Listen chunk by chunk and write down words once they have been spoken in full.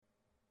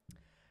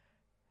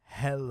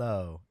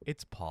Hello,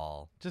 it's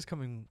Paul, just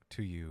coming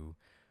to you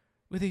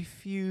with a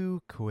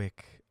few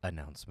quick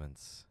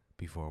announcements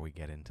before we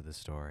get into the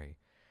story.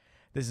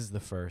 This is the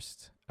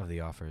first of the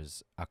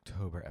Offer's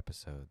October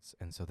episodes,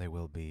 and so they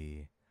will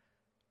be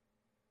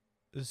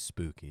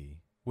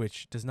spooky,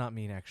 which does not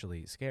mean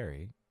actually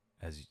scary.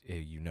 As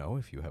you know,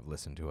 if you have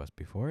listened to us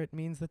before, it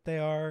means that they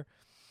are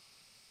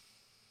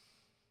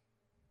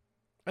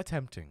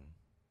attempting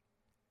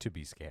to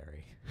be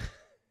scary.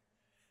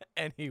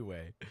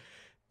 Anyway,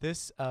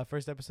 this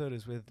first episode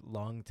is with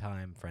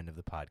longtime friend of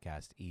the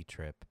podcast,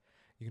 E-Trip.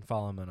 You can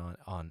follow him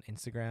on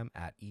Instagram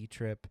at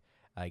E-Trip.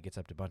 He gets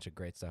up to a bunch of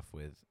great stuff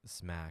with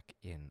Smack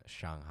in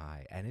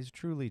Shanghai and is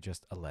truly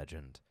just a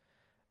legend,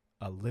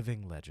 a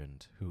living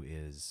legend who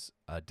is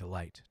a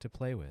delight to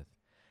play with.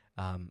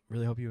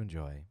 Really hope you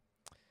enjoy.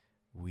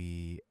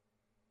 We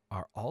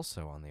are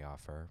also on the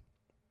offer,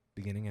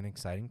 beginning an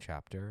exciting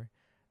chapter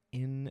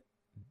in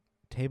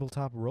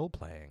tabletop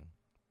role-playing.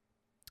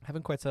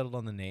 Haven't quite settled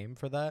on the name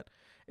for that.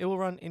 It will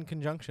run in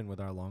conjunction with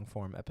our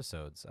long-form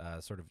episodes,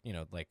 sort of,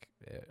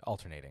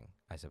 alternating,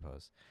 I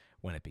suppose,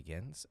 when it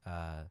begins.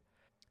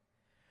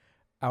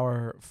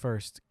 Our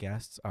first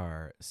guests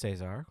are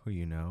Cesar, who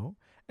you know,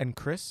 and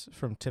Chris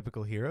from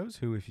Typical Heroes,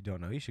 who, if you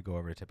don't know, you should go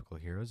over to Typical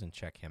Heroes and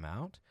check him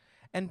out,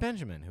 and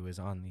Benjamin, who is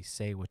on the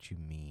Say What You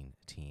Mean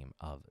team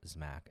of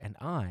Zmack, and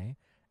I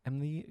am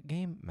the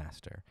game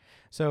master.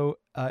 So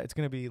it's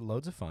going to be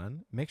loads of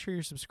fun. Make sure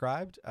you're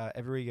subscribed.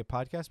 Everywhere you get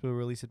podcasts, we'll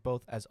release it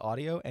both as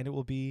audio, and it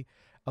will be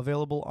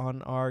available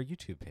on our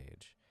YouTube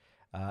page.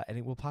 And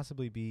it will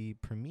possibly be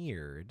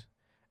premiered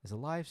as a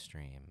live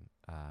stream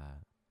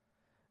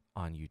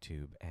on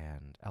YouTube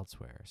and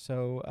elsewhere.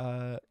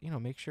 So,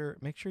 make sure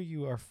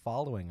you are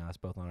following us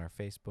both on our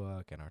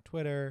Facebook and our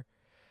Twitter,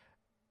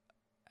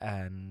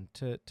 and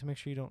to make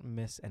sure you don't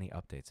miss any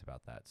updates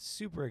about that.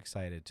 Super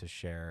excited to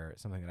share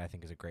something that I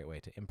think is a great way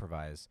to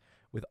improvise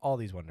with all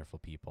these wonderful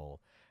people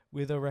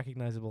with a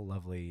recognizable,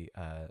 lovely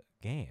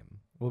game.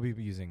 We'll be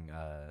using,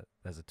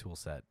 as a tool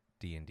set,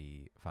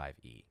 D&D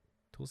 5e.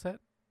 Tool set?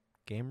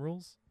 Game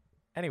rules?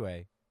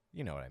 Anyway,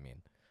 you know what I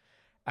mean.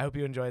 I hope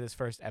you enjoy this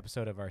first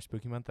episode of our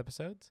Spooky Month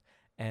episodes,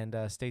 and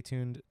stay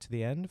tuned to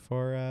the end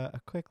for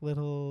a quick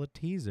little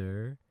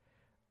teaser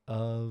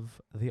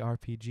of the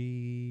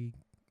RPG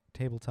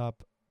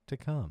tabletop to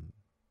come.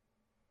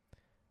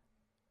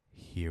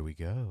 Here we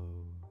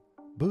go.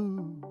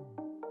 Boo!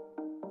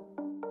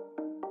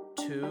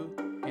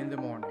 2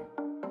 a.m.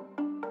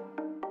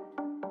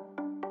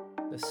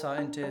 The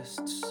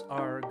scientists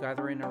are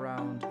gathering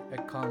around a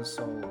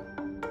console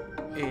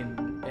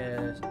in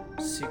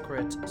a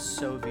secret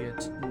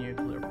Soviet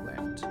nuclear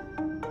plant.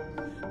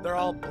 They're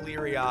all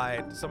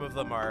bleary-eyed. Some of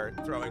them are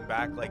throwing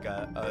back like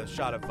a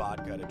shot of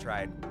vodka to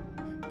try and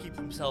keep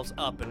themselves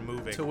up and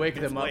moving. To wake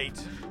them up.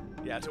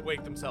 Yeah, to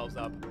wake themselves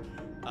up.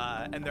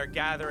 And they're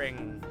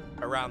gathering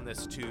around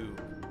this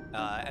tube.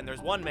 And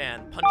there's one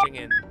man punching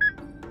in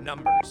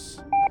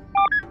numbers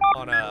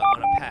on a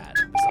pad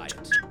beside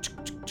it.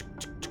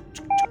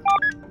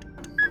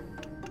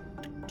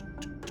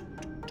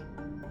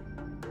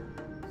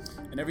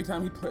 And every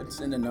time he puts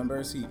in the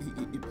numbers, he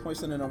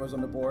points in the numbers on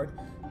the board,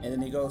 and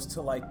then he goes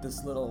to like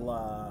this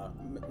little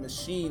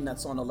machine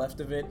that's on the left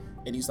of it,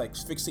 and he's like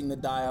fixing the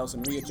dials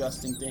and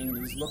readjusting things.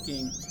 He's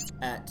looking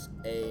at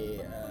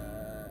a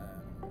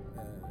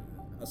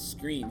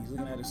screen. He's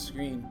looking at a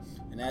screen,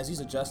 and as he's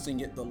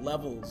adjusting it, the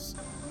levels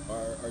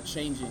are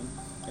changing.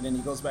 And then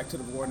he goes back to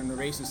the board and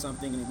erases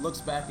something, and he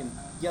looks back and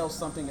yells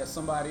something at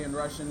somebody in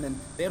Russian, and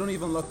they don't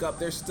even look up.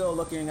 They're still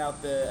looking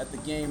out at the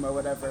game or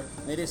whatever.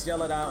 And they just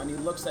yell it out, and he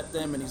looks at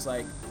them, and he's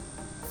like,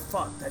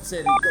 fuck, that's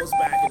it. And he goes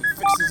back, and he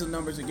fixes the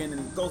numbers again, and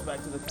he goes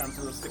back to the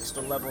console to fix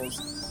the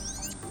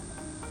levels.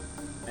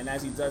 And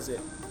as he does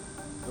it,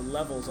 the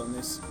levels on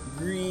this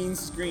green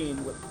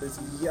screen with this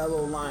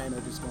yellow line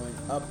are just going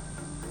up,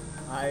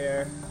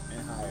 higher,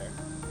 and higher.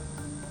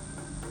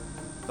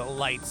 The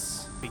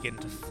lights begin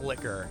to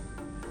flicker,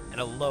 and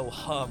a low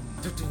hum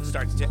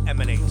starts to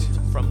emanate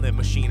from the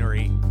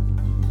machinery.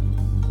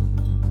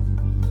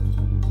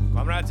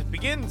 Comrades, it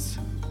begins!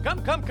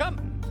 Come!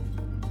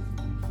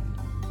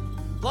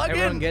 Plug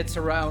Everyone in! gets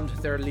around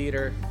their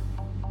leader.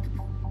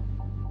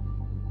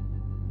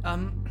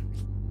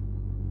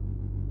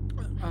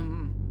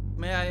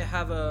 May I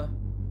have a...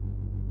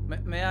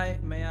 May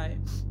I...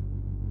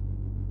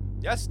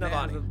 Yes,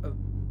 Navani.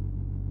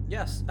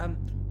 Yes,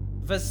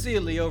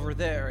 Vasily over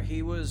there,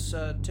 he was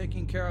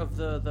taking care of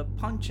the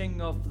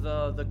punching of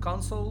the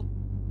console,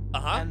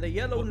 and the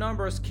yellow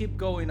numbers keep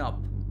going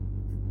up.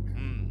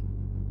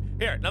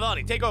 Here,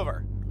 Navani, take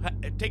over.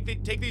 Take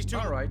these two.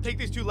 All right. Take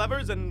these two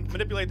levers and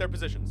manipulate their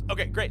positions.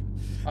 Okay, great.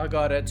 I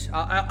got it.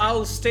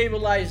 I'll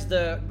stabilize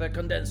the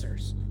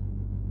condensers.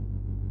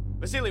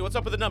 Vasily, what's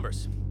up with the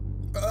numbers?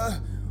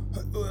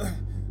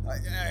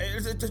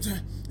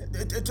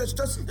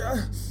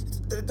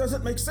 It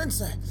doesn't make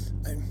sense.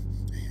 I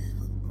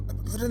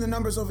put in the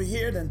numbers over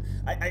here, then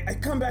I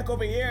come back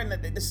over here, and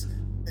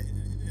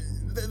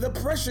the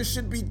pressure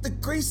should be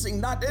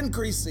decreasing, not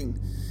increasing.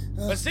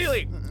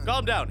 Vasily,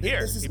 calm down.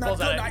 Here, This is he not pulls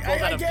good. out I a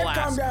can't flask.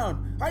 calm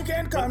down. I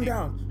can't calm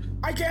down.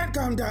 I can't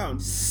calm down.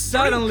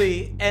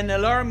 Suddenly, an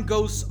alarm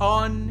goes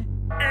on.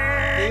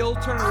 They all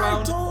turn I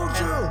around. told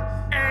you.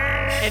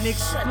 An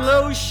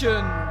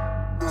explosion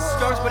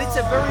starts, but it's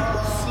a very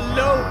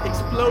slow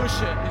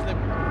explosion. It's like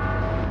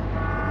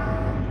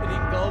it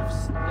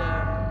engulfs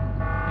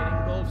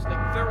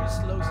like very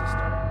slow to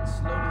start.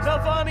 Slowly.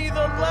 Navani,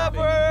 the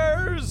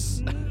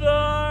levers!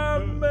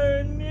 The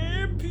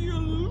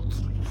manipulate.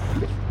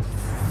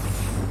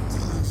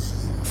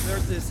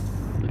 There's this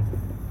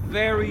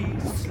very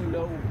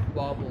slow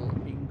bubble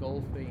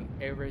engulfing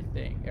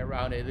everything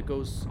around it. It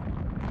goes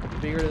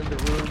bigger than the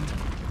room,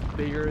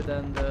 bigger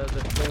than the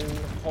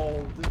whole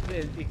hall.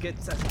 It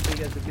gets as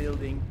big as the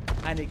building,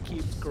 and it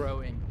keeps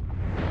growing.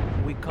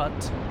 We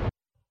cut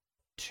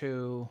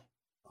to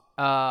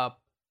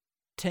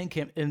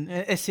in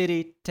a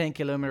city 10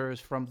 kilometers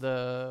from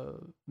the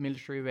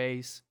military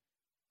base.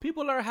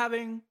 People are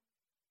having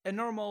a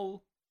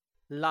normal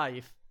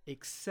life,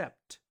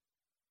 except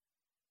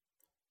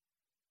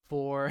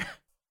for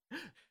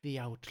the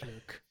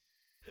outlook.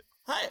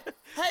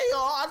 Hey,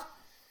 y'all.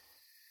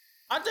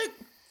 I think.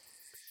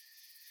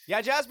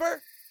 Yeah,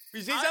 Jasper?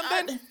 You see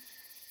something?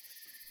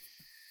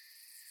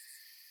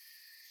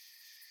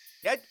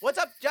 Yeah, what's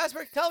up,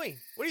 Jasper? Tell me.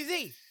 What do you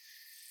see?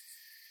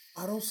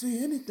 I don't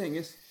see anything.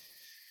 It's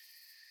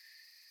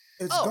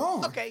Oh,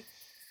 gone. okay.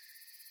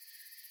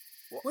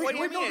 Wait, What do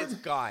you wait, mean no, it's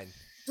gone?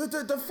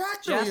 The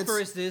factory. Jasper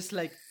is this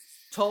like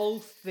tall,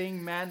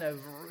 thin man, a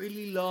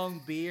really long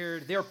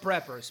beard. They're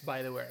preppers,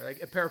 by the way,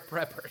 like a pair of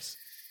preppers.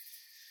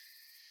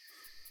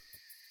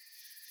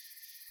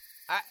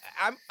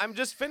 I'm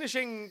just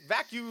finishing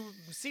vacuum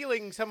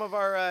sealing some of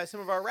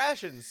our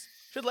rations.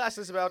 Should last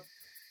us about.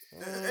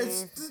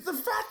 It's the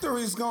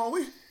factory's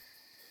gone.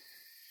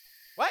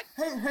 What?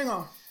 Hang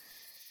on.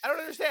 I don't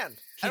understand.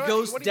 He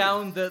goes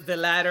down the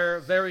ladder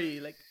very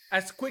like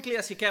as quickly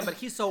as he can, but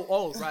he's so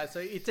old, right? So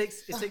it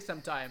takes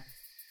some time.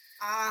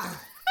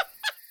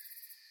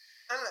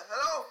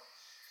 Hello?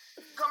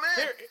 Come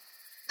in. Here.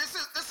 This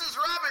is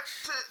Rabbit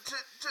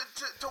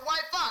to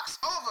White Fox.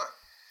 Over.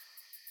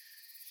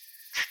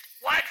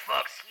 White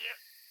Fox here.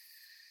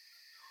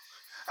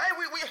 Hey,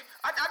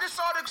 I just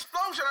saw the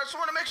explosion. I just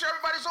want to make sure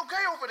everybody's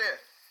okay over there.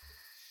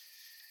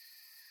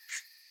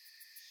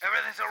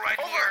 Everything's all right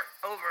Over. here.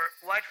 Over.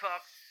 White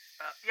Fox.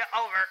 Yeah,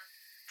 over.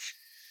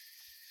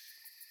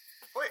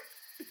 Wait.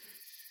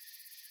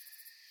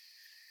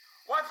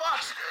 White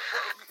Fox,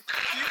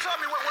 can you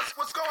tell me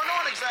what's going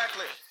on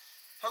exactly?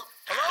 Hello?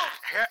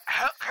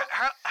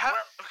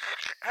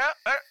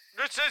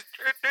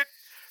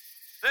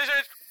 This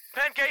is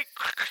Pancake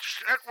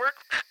Network.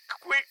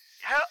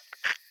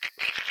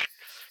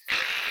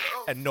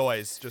 And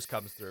noise just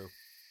comes through.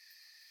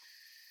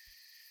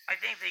 I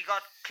think they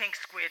got King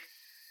Squid.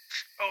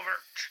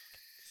 Over.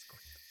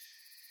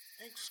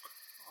 Thanks.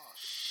 Oh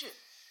shit.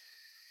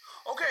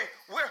 Okay,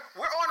 we're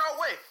on our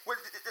way.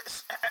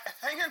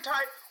 Hang in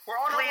tight. We're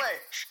on our Please, way.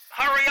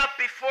 hurry up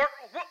before.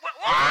 What?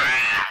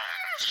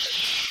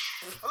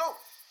 Hello?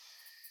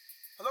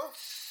 Hello?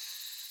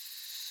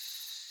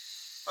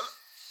 Hello?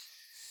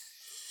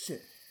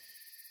 Shit.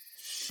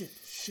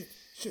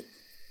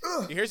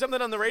 You hear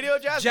something on the radio,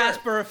 Jasper?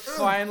 Jasper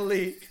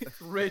finally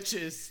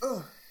reaches.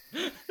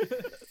 Do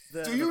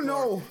you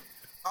know?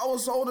 I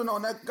was holding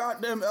on that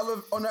goddamn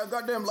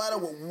ladder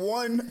with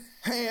one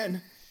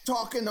hand,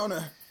 talking on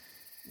a.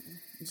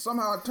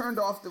 Somehow I turned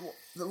off the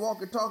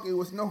walkie-talkie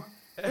with no.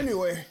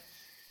 Anyway.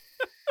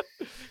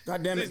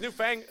 Goddamn it!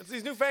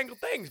 These newfangled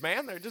things,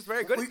 man. They're just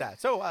very good at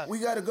that. So we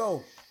gotta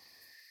go.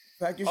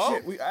 Pack your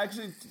shit. We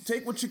actually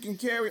take what you can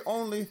carry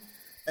only,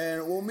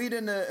 and we'll meet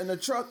in the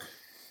truck.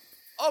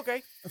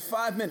 Okay. In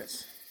 5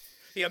 minutes.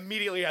 He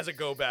immediately has a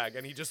go bag,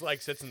 and he just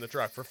like sits in the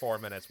truck for 4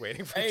 minutes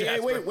waiting for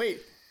Jasper. Hey,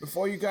 wait!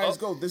 Before you guys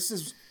go, this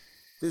is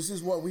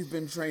what we've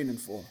been training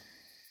for.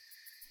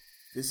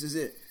 This is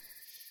it.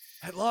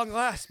 At long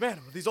last, man,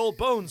 with these old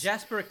bones.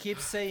 Jasper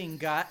keeps saying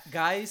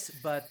guys,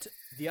 but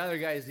the other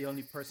guy is the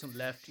only person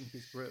left in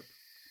his group.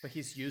 But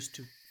he's used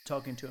to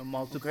talking to a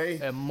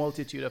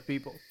multitude of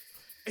people.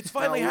 It's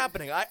finally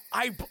happening. I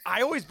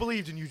always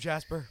believed in you,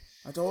 Jasper.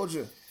 I told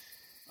you.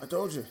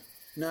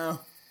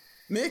 Now,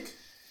 Mick,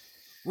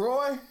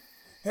 Roy,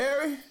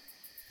 Harry,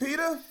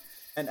 Peter,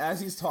 and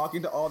as he's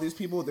talking to all these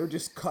people, they're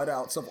just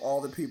cutouts of all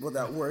the people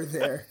that were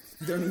there.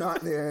 They're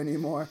not there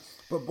anymore.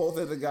 But both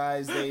of the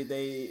guys, they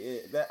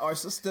that are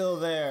still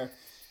there,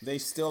 they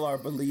still are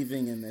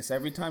believing in this.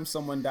 Every time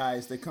someone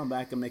dies, they come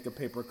back and make a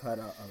paper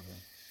cutout of them.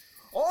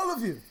 All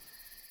of you.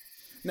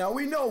 Now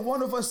we know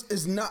one of us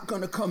is not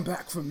gonna come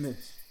back from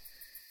this.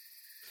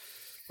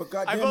 But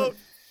goddamn it,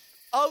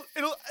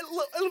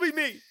 It'll be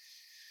me.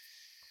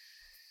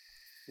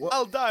 What?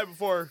 I'll die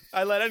before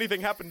I let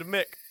anything happen to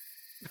Mick.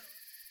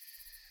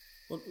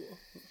 Well,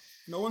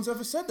 no one's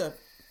ever said that.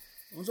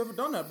 No one's ever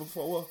done that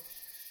before.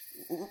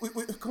 Well,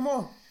 we come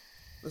on.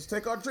 Let's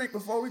take our drink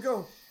before we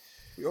go.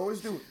 We always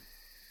do it.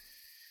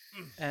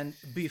 And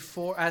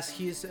as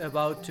he's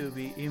about to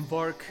be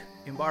embark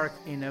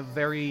in a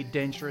very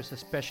dangerous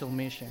special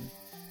mission,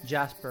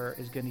 Jasper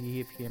is going to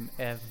give him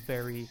a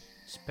very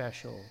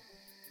special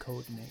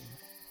code name.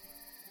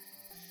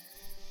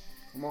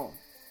 Come on.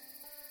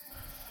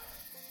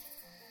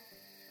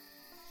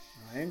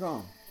 Hang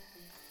on.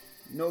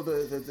 You know,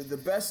 the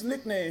best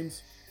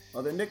nicknames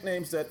are the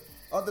nicknames that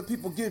other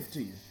people give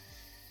to you.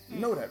 You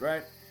know that,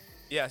 right?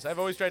 Yes, I've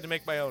always tried to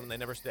make my own, and they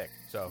never stick.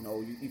 So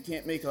No, you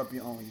can't make up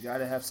your own. You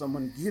gotta have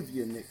someone give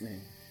you a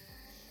nickname.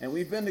 And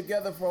we've been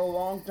together for a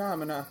long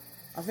time, and I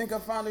think I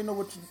finally know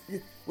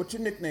what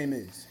your nickname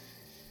is.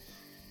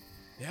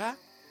 yeah.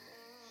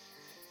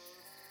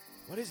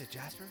 What is it,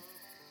 Jasper?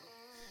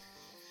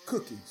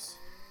 Cookies.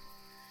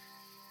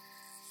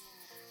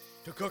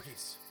 To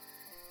cookies.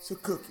 So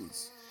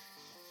cookies.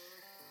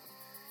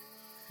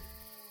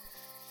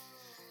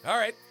 All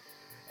right.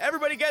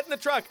 Everybody get in the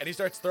truck. And he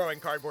starts throwing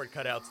cardboard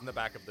cutouts in the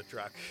back of the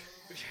truck.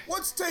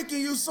 What's taking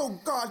you so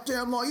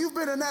goddamn long? You've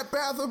been in that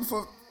bathroom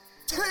for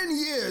 10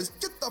 years.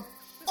 Get the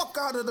fuck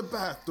out of the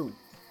bathroom.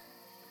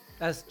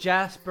 As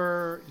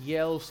Jasper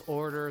yells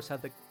orders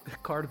at the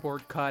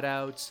cardboard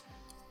cutouts,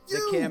 the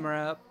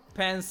camera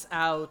pans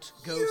out,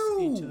 goes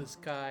into the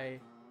sky.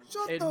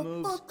 Shut it the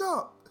moves fuck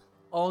up.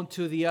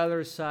 onto the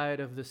other side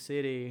of the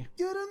city,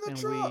 Get in the and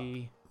truck.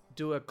 we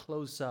do a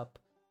close-up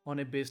on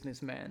a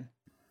businessman.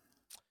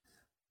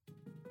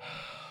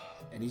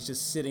 And he's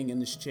just sitting in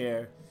this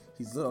chair.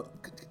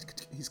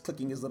 He's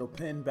clicking his little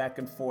pen back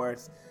and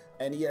forth,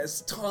 and he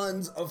has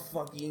tons of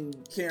fucking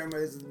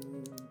cameras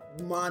and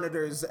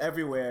monitors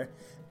everywhere.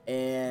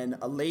 And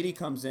a lady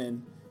comes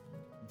in,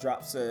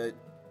 drops a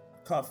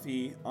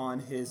coffee on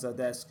his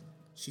desk.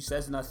 She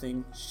says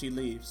nothing. She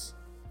leaves,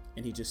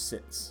 and he just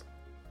sits.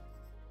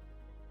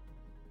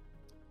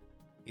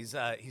 He's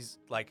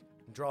like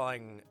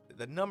drawing.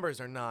 The numbers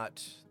are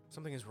not.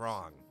 Something is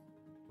wrong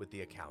with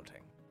the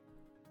accounting.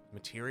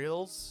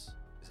 Materials?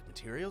 Is it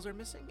materials are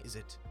missing? Is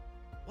it?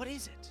 What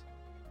is it?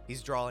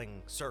 He's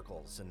drawing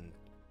circles and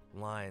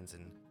lines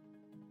and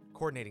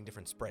coordinating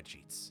different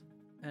spreadsheets.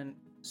 And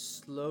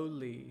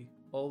slowly,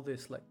 all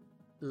these like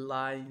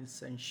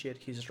lines and shit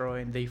he's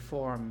drawing, they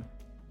form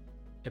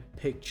a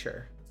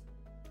picture.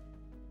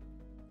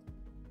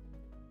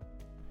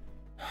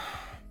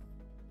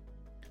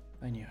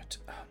 I knew it.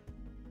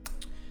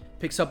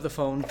 Picks up the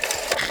phone.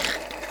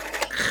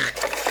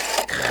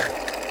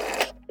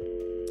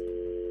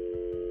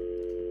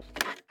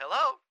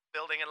 Hello,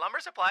 building and lumber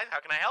supplies. How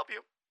can I help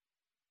you?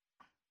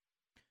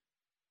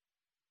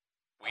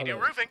 We do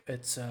Hello. roofing.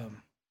 It's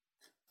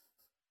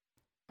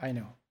I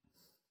know.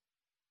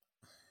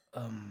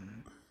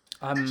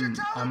 I'm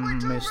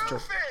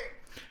Mr.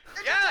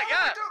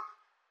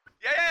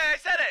 Yeah, I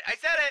said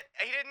it.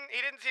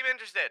 He didn't seem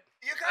interested.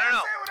 You I don't gotta know.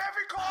 say with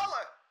every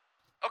caller.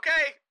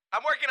 Okay,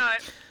 I'm working on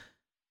it.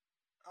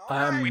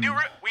 I'm, We do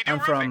I'm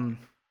roofing. from.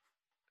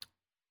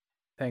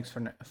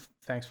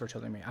 Thanks for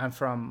telling me. I'm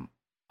from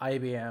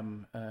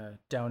IBM,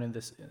 down in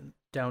this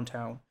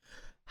downtown.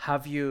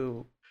 Have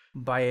you,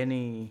 by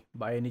any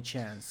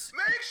chance,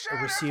 Make sure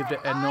received they're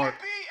a from note?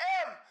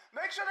 IBM.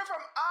 Make sure they're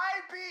from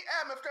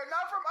IBM. If they're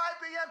not from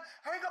IBM,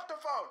 hang up the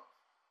phone.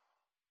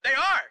 They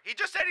are. He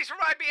just said he's from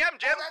IBM,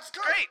 Jim. Oh, that's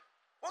good. Great.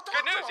 Well, talk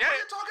Good to news, him. yeah. What are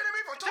you talking to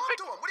me for? It's a Talk big-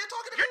 to him. What are you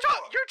talking to me You're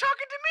for? you're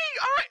talking to me.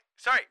 All right.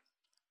 Sorry.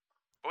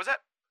 What was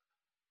that?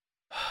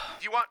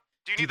 Do you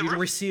need Did the you roof?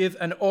 receive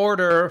an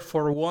order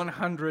for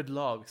 100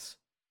 logs?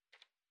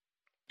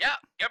 Yeah.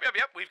 Yep.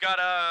 We've got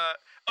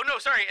Oh no,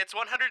 sorry. It's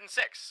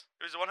 106.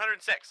 It was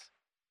 106.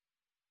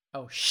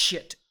 Oh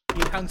shit!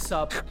 He hangs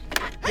up,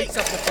 picks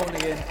up the phone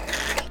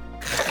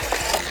again.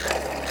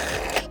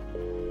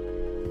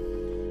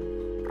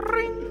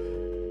 Ring.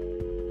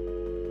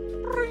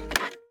 Ring.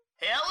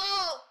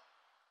 Hello?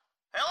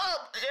 Hello?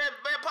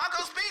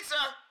 Paco's Pizza?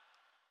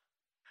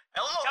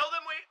 Hello? Tell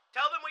them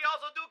we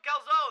also do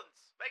calzones.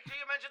 Make sure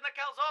you mention the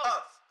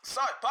calzones.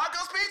 Sorry,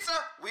 Paco's Pizza.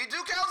 We do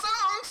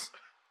calzones.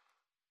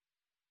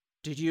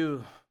 Did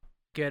you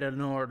get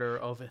an order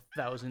of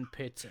 1,000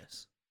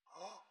 pizzas?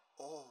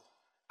 Oh.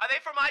 Are they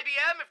from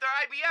IBM? If they're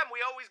IBM, we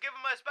always give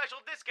them a special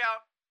discount.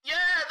 Yeah,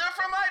 they're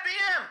from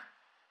IBM.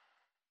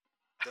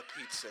 The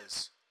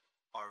pizzas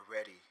are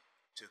ready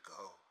to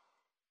go.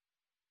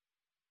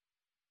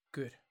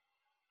 Good.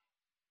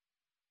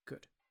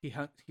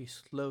 He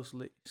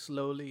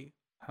slowly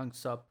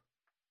hangs up.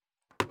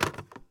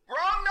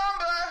 Wrong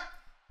number.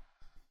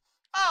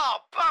 Oh,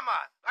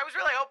 bummer. I was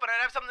really hoping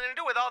I'd have something to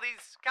do with all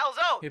these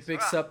calzones. He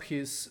picks up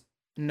his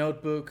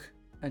notebook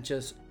and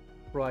just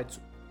writes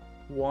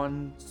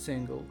one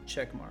single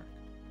check mark.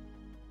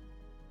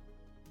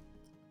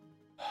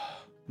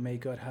 May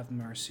God have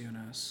mercy on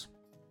us.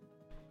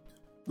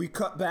 We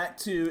cut back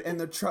to in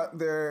the truck.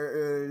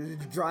 They're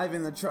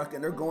driving the truck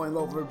and they're going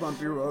over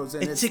bumpy roads,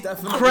 and It's it's a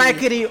definitely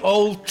crackety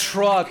old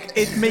truck.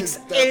 It makes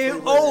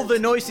definitely all weird. the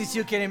noises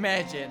you can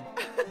imagine.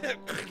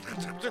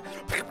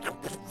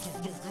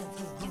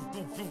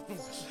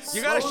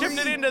 You gotta shift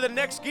it into the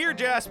next gear,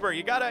 Jasper.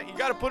 You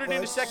gotta put it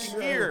into second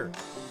gear.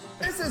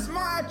 This is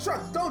my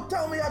truck. Don't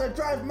tell me how to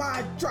drive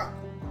my truck.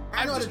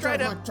 I know how to just trying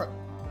drive to. my truck.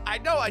 I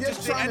know. I You're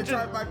just trying to engine.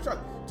 drive my truck.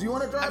 Do you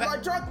want to drive my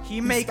truck?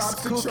 He makes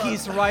stops the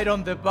cookies truck. right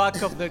on the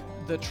back of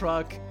the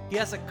truck. He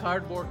has a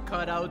cardboard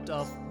cutout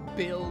of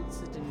Bill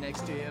sitting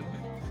next to him.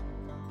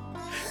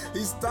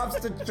 He stops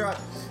the truck,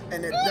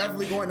 and they're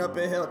definitely going up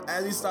a hill.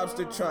 As he stops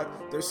the truck,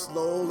 they're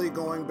slowly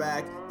going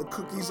back. The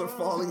cookies are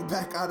falling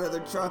back out of the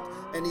truck,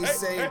 and he's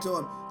saying to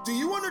him, "Do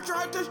you want to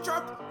drive this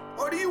truck,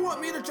 or do you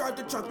want me to drive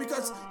the truck?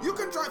 Because you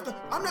can drive the.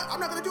 I'm not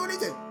gonna do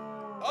anything.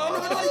 I'm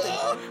not gonna do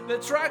anything. The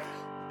truck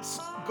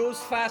goes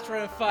faster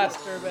and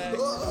faster, man.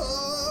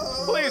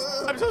 Please,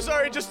 I'm so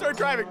sorry. Just start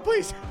driving,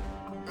 please.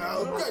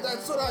 Okay,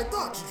 that's what I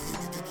thought.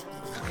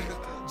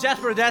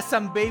 Jasper does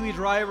some baby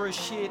driver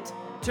shit,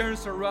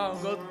 turns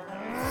around,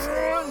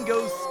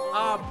 goes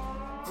up.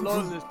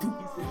 Flawless. He's an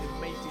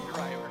amazing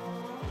driver.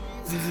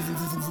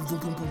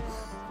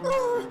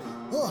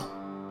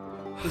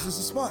 Oh, this is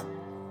the spot.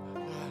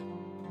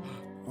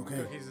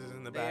 Okay, Cookies is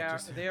in the back.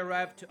 just- They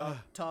arrived on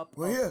top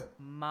we're of here.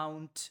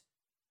 Mount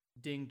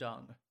Ding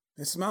Dong.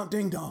 It's Mount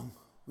Ding Dong.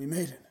 We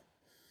made it.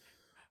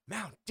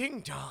 Mount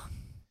Ding Dong.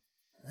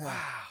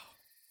 Wow.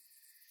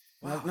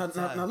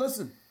 Now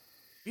listen.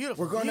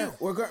 Beautiful.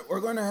 We're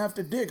gonna have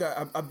to dig.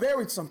 I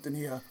buried something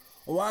here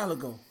a while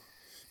ago.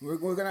 We're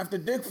gonna have to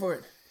dig for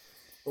it,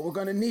 but we're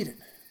gonna need it.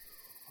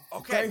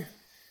 Okay.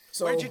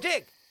 So Where'd you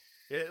dig?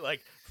 It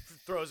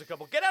throws a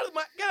couple. Get out of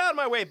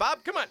my way,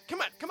 Bob. Come on,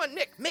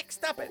 Nick. Mick,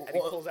 stop it. And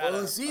he pulls out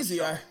Well, it's easy.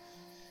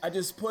 I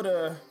just put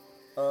a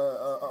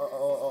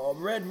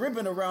red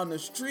ribbon around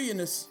this tree,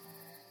 and it's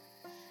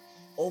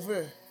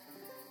over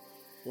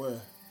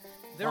where.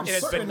 They're It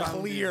has been surrounded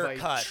clear by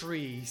cut.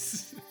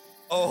 trees.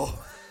 Oh,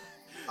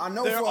 I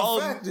know they're for all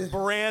a fact that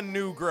brand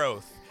new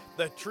growth.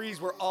 The trees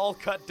were all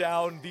cut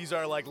down. These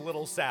are like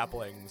little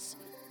saplings.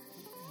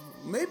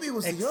 maybe it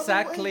was the other way.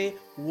 Exactly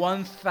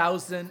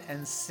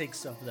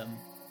 1,006 of them.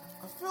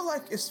 I feel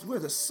like it's where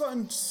the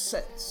sun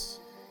sets.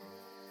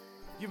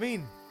 You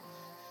mean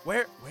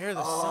where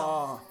the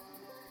sun?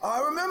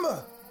 I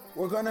remember.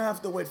 We're gonna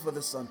have to wait for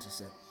the sun to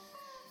set.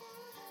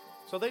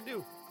 So they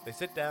do. They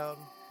sit down.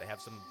 They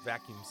have some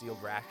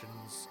vacuum-sealed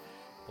rations.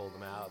 Pull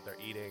them out. They're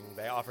eating.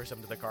 They offer some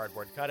to the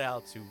cardboard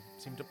cutouts, who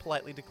seem to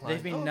politely decline.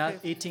 They've been "Oh, not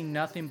okay." eating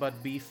nothing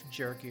but beef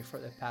jerky for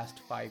the past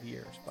 5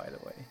 years, by the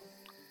way.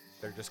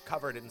 They're just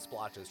covered in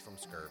splotches from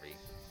scurvy.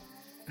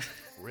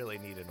 Really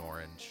need an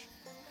orange.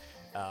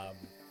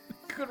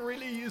 Could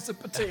really use a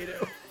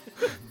potato.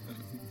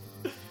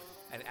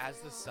 And as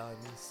the sun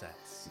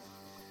sets,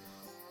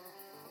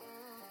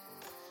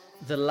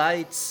 The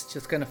lights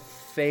just kind of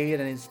fade,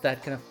 and it's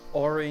that kind of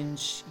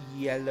orange,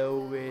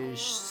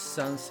 yellowish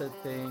sunset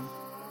thing.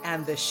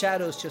 And the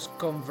shadows just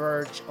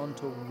converge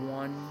onto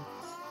one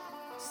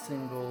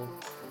single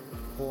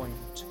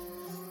point.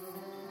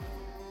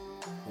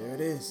 There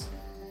it is.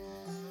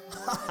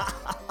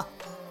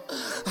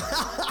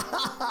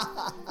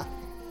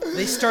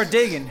 They start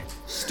digging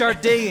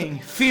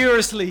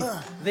furiously.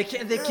 They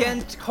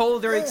can't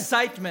hold their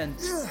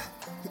excitement.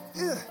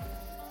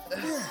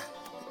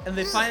 And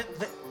they find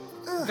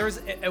there's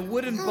a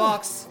wooden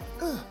box.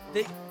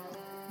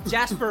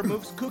 Jasper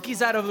moves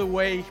cookies out of the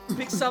way,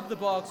 picks up the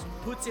box,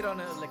 puts it on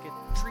a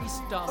tree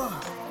stump,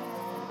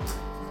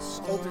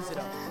 opens it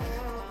up.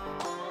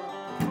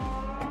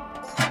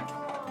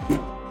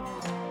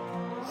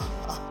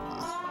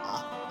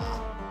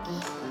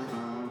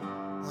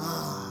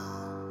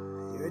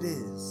 Here it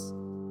is.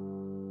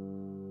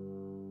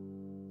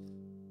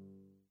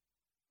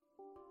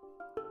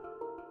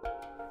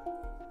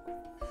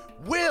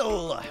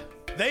 will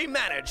they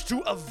manage to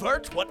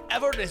avert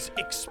whatever is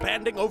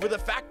expanding over the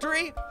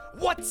factory?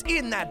 What's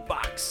in that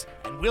box?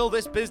 And will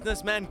this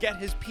businessman get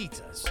his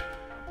pizzas?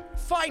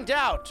 Find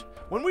out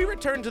when we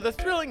return to the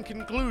thrilling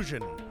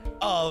conclusion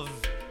of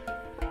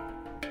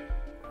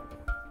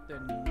The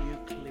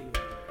nuclear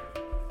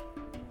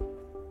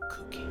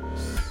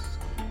cookies.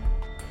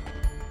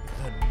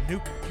 The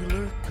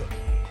Nuclear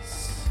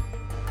Cookies.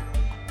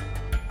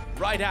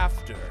 Right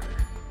after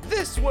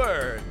this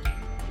word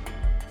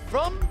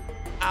from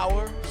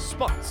our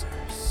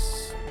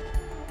sponsors.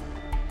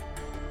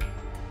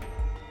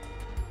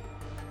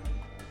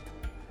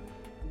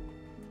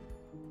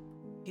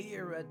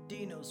 Here at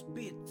Dino's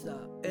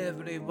Pizza,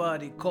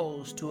 everybody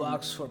calls to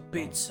ask for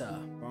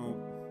pizza,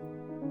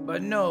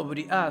 but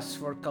nobody asks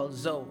for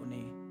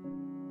calzone.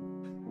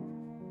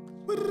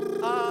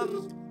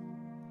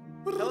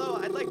 Hello,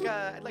 I'd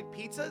like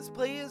pizzas,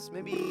 please.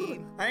 Maybe.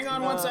 Hang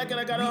on one second.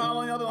 I got a call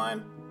on the other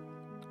line.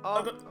 Oh,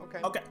 okay.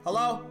 Okay.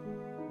 Hello.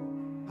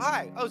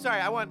 Hi. Oh, sorry.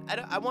 I want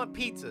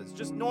pizzas.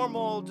 Just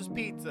normal, just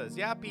pizzas.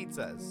 Yeah,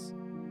 pizzas.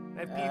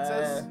 I have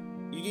pizzas.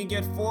 You can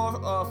get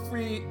 4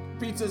 free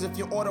pizzas if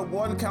you order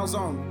 1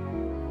 calzone.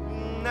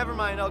 Never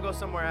mind. I'll go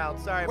somewhere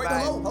else. Sorry. Wait, bye.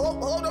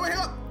 hello, no, wait,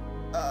 hang up.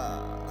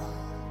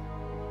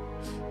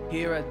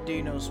 Here at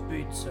Dino's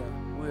Pizza,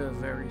 we're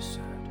very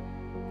sad.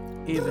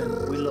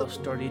 Even we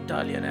lost our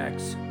Italian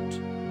accent.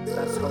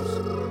 That's how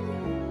sad.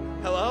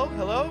 Hello.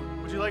 Hello.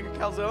 Would you like a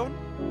calzone?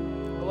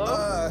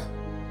 Hello.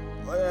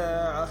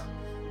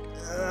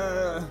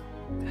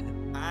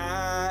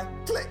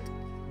 Click.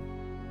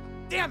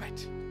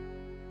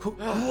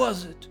 Who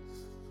was it?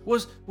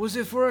 Was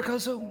it for a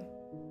calzone?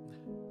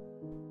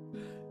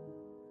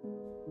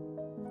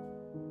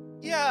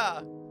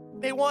 Yeah,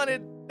 they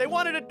wanted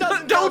a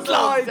dozen. Don't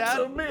lie calzones, Dad.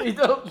 to me!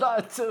 Don't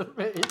lie to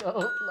me! Don't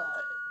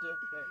lie to me!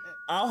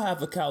 I'll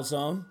have a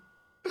calzone.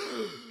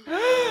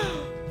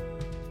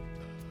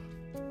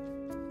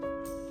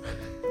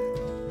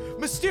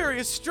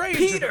 Mysterious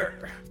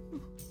stranger.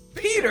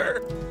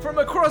 Peter! From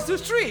across the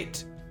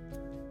street!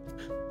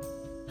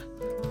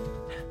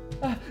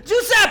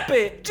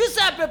 Giuseppe!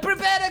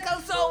 Prepare a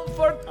calzone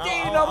for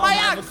Dino! I'll My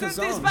have a accent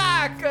is calzone.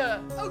 back!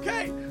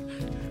 Okay,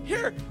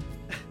 here.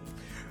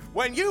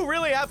 When you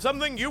really have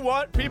something you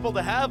want people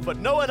to have, but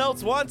no one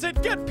else wants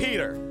it, get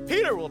Peter.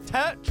 Peter will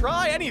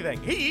try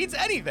anything. He eats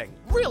anything.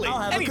 Really, I'll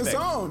have anything. a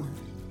calzone.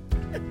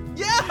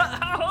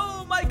 Yeah!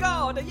 Oh my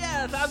god!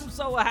 Yes, I'm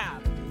so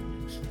happy!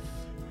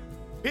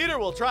 Peter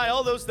will try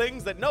all those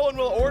things that no one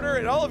will order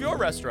in all of your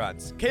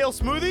restaurants. Kale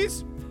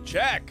smoothies?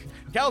 Check.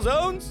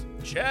 Calzones?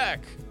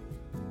 Check.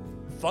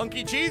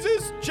 Funky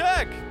cheeses?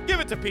 Check. Give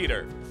it to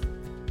Peter.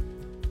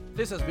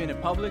 This has been a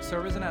public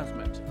service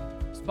announcement.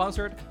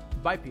 Sponsored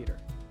by Peter.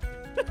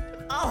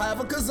 I'll have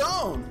a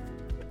calzone.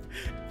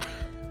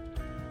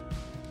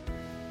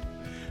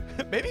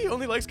 Maybe he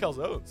only likes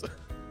calzones.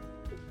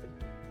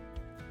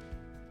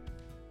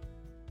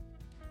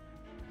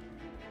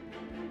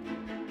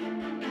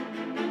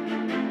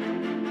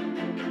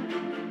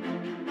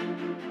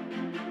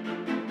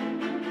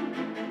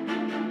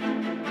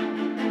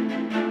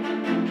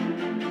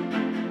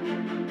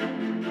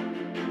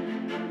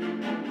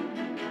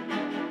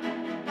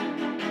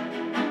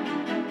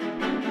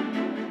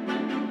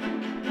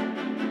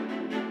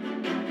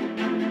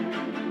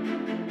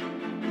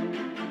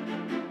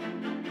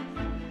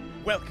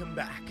 Welcome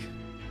back.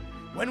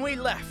 When we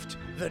left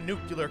the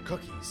nuclear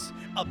cookies,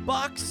 a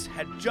box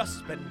had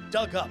just been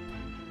dug up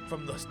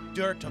from the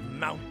dirt of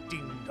Mount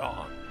Ding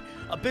Dong.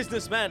 A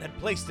businessman had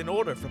placed an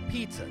order for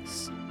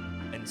pizzas,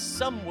 and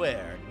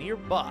somewhere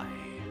nearby,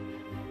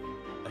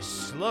 a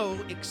slow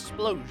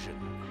explosion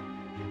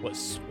was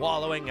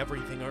swallowing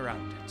everything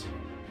around it.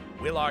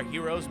 Will our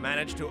heroes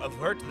manage to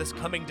avert this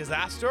coming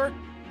disaster,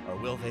 or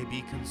will they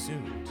be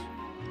consumed?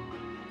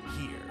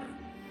 Here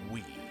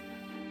we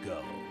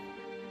go.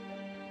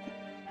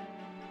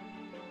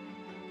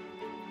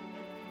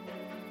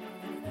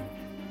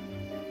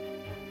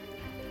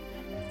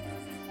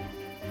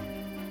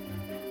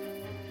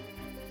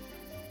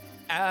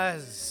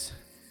 As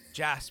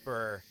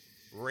Jasper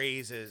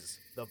raises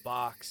the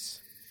box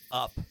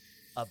up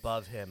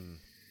above him,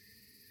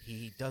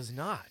 he does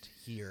not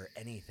hear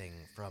anything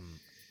from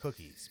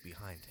Cookies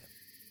behind him.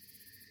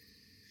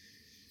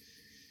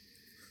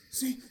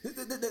 See, this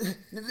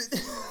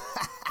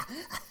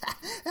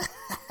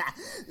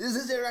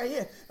is it right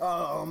here.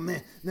 Oh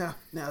man, now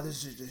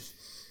this is just.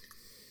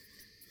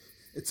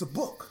 It's a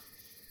book.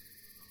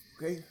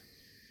 Okay,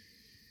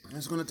 and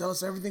it's going to tell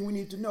us everything we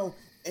need to know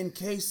in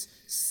case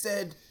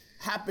said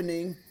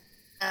happening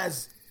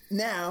as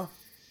now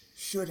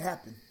should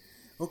happen.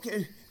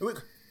 Okay, wait,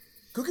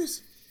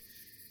 Cookies.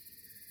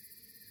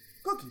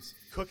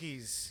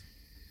 Cookies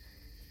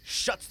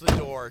shuts the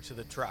door to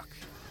the truck,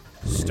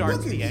 starts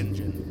the Cookies.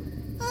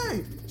 engine,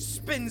 Hey,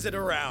 spins it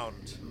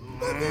around,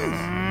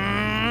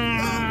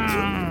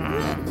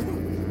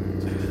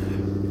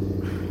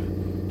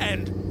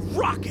 and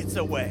rockets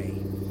away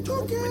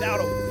without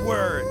a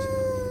word.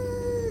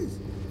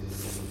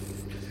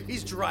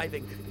 He's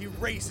driving, he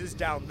races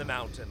down the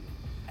mountain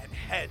and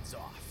heads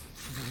off.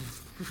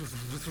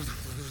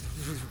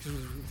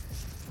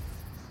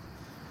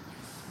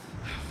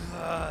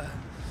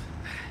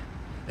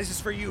 This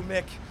is for you,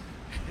 Mick.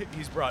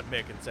 He's brought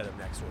Mick and set him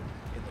next to him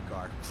in the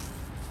car.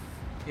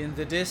 In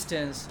the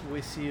distance,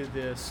 we see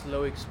the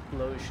slow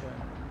explosion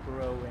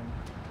growing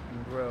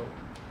and growing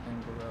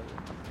and growing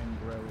and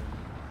growing.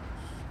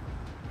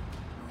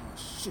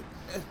 shit.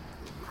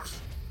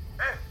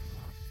 Hey,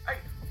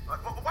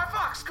 White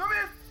Fox, come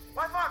in.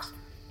 White Fox,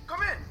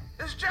 come in.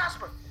 It's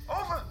Jasper.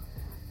 Over.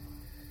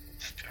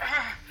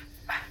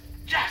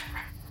 Jasper.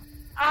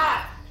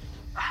 I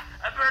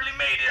barely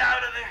made it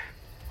out of there.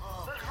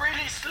 It was a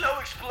really slow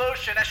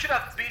explosion. I should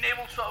have been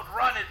able to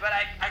outrun it, but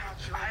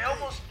I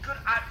almost could.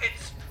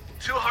 It's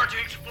too hard to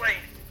explain.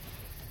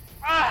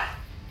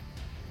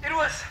 It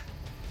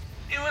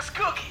was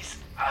Cookies.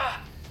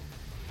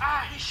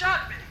 He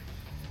shot me.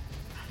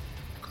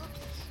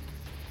 Cookies.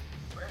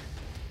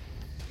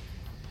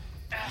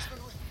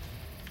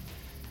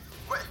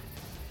 Wait.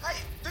 Hey,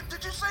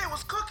 did you say it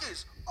was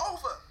Cookies?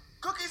 Over.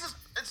 Cookies is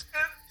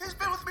he's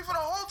been with me for the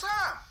whole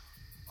time.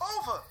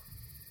 Over.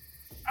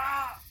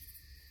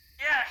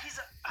 Yeah,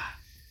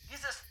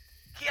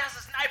 he has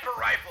a sniper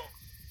rifle.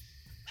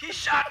 He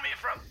shot me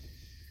from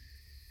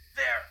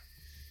there.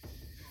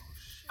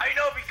 I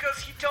know because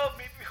he told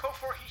me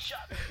before he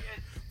shot me.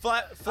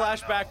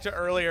 Flashback to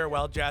earlier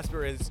while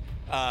Jasper is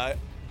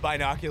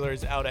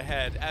binoculars out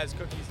ahead as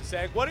Cookies is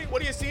saying, What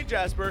do you see,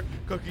 Jasper?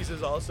 Cookies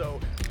is also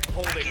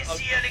holding I can a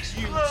see an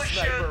huge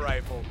explosion. sniper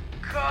rifle.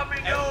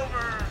 Coming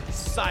over.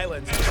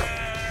 Silence.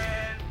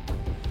 And...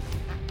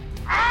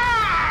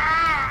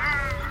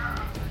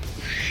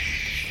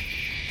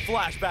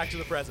 flash back to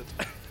the present.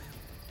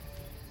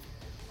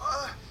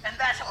 And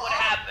that's what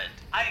happened.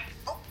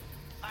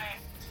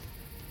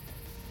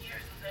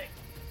 Here's the thing.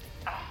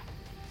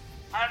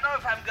 I don't know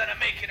if I'm gonna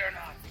make it or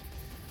not.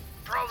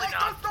 Probably Hey,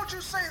 not. don't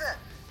you say that.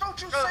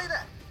 Don't you say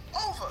that.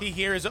 Over. He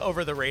hears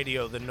over the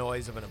radio the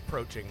noise of an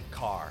approaching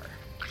car.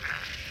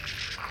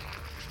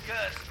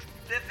 Because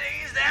the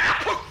thing is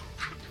that.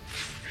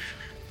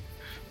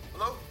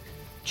 Hello?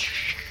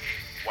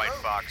 White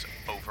Fox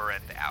over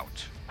and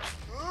out.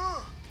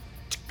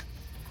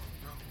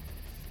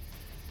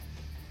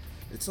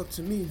 It's up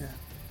to me now.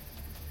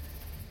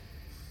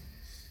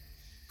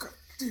 God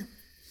damn.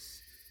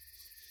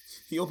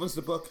 He opens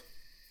the book.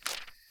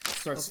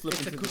 Starts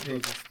flipping through the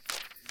pages.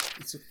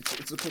 It's a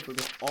cookbook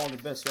with all the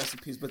best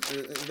recipes, but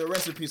the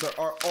recipes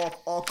are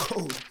all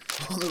code.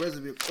 All the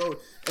recipes are code.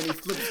 And he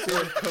flips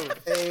to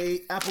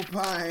a apple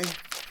pie,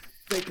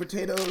 baked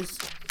potatoes,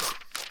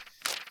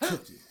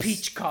 cookies.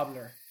 Peach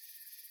cobbler.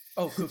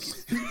 Oh,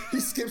 cookies. He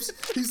skips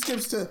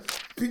to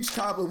peach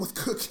cobbler with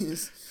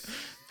cookies.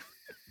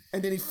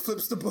 And then he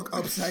flips the book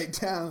upside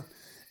down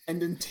and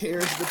then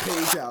tears the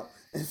page out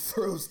and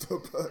throws the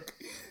book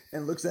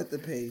and looks at the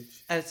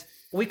page. As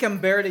we can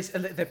barely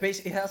the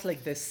page, it has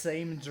like the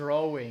same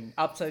drawing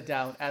upside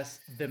down as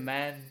the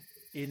man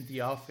in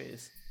the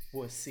office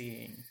was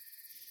seeing.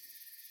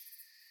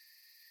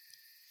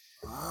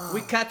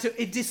 We cut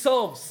to it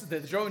dissolves. The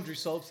drawing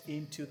dissolves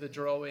into the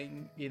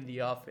drawing in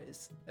the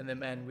office, and the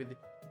man with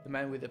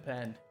the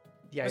pen.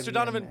 The Mr. IBM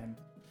Donovan, man.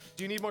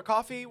 do you need more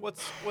coffee? Don't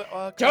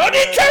interrupt me!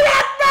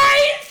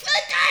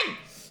 Second.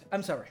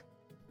 I'm sorry.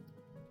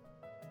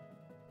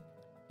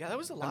 Yeah, that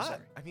was a lot. sorry.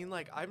 I mean,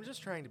 like, I'm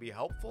just trying to be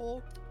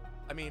helpful.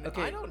 I mean,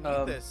 Okay, I don't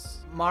need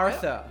this.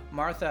 Martha.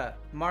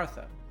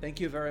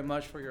 Thank you very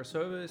much for your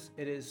service.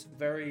 It is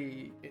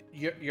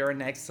you're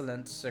an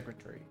excellent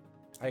secretary.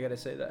 I gotta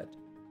say that.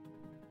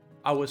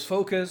 I was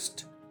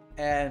focused,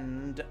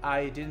 and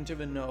I didn't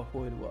even know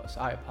who it was.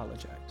 I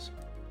apologize.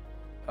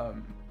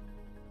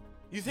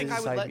 You think this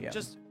I is would let IBM.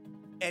 just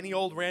any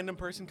old random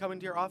person come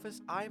into your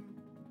office? I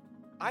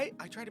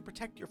try to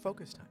protect your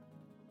focus time.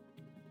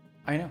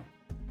 I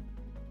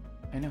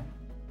know.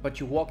 But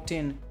you walked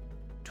in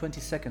 20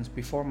 seconds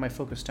before my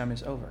focus time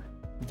is over.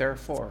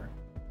 Therefore,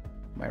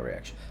 my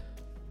reaction.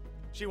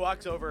 She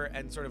walks over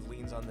and sort of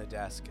leans on the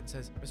desk and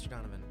says, Mr.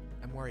 Donovan,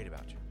 I'm worried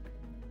about you.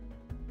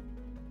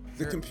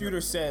 The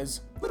computer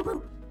says,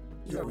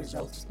 Your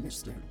results,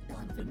 Mr.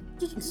 Donovan.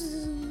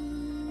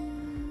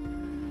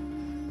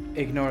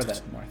 Ignore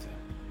that, Martha.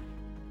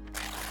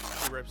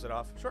 She rips it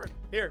off. Sure.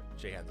 Here.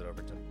 She hands it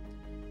over to him.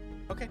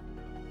 Okay.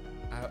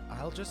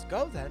 I'll just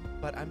go then.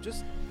 But I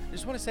just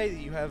want to say that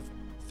you have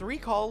 3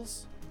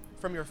 calls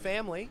from your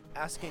family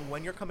asking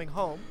when you're coming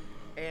home,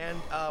 and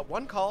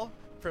 1 call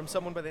from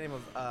someone by the name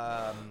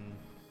of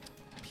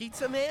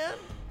Pizza Man,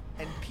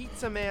 and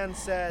Pizza Man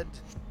said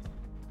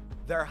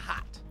they're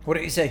hot. What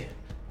did he say?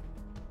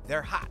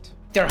 They're hot.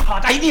 They're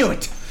hot. I knew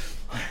it.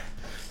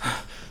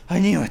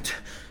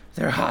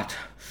 They're hot.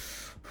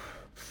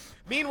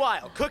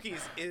 Meanwhile,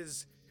 Cookies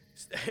is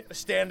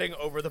standing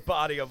over the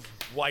body of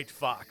White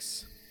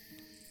Fox.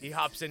 He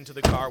hops into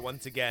the car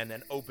once again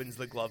and opens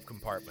the glove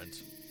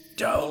compartment.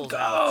 Don't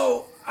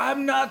go.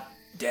 I'm not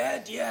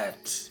dead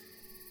yet.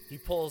 He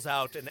pulls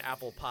out an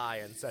apple pie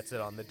and sets it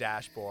on the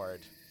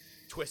dashboard,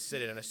 twists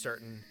it in a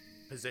certain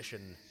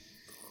position.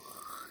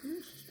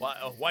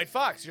 White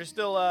Fox, you're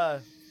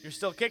still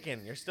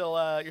kicking. You're still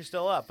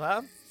up,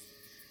 huh?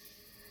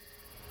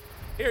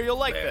 Here, you'll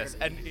like this.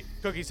 And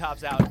Cookies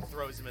hops out and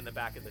throws him in the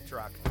back of the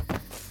truck.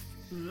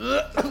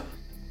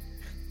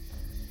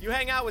 You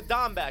hang out with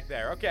Dom back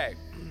there, okay?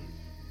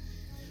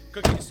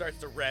 Cookies starts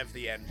to rev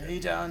the engine. Hey,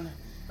 Don.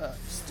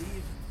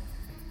 Steve.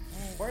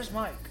 Where's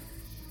Mike?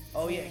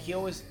 Oh yeah, he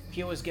always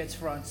gets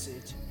front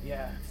seat.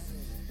 Yeah.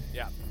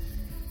 Yeah.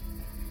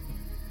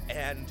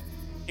 And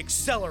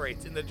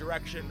accelerates in the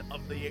direction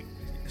of the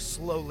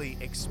slowly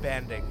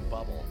expanding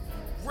bubble,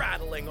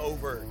 rattling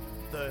over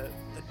the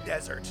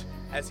desert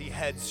as he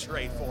heads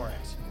straight for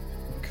it.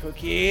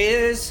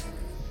 Cookies,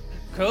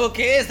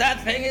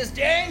 that thing is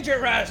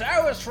dangerous.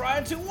 I was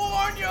trying to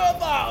warn you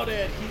about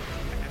it.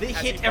 They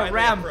As hit he a finally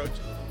ramp. approaches-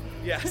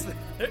 Yes,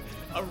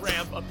 a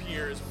ramp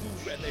appears,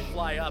 and they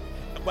fly up.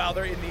 While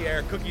they're in the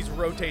air, Cookies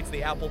rotates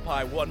the apple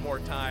pie one more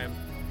time,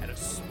 and a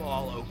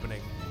small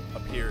opening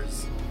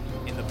appears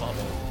in the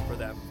bubble for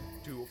them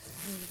to.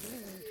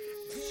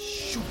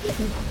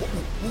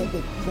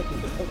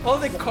 All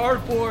the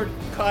cardboard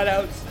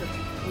cutouts that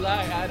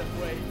fly out of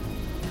the way.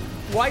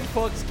 White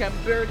Fox can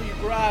barely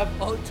grab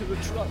onto the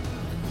truck.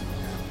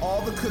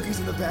 all the cookies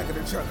in the back of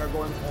the truck are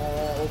going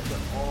all over,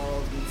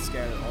 all being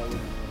scattered all over.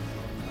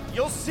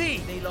 You'll see.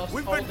 They lost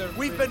We've all been their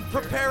we've been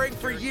furniture. preparing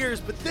for years,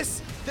 but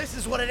this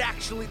is what it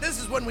actually. This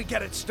is when we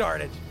get it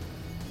started.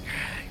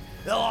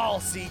 They'll all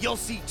see. You'll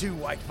see too,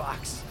 White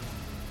Fox.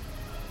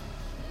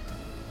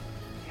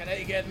 Can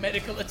I get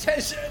medical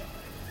attention?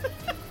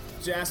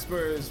 Jasper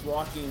is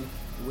walking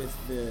with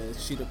the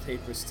sheet of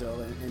paper still,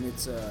 and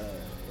it's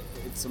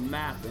a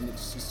map, and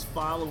she's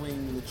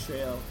following the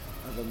trail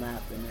of the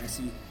map. And as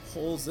he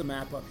pulls the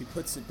map up, he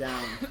puts it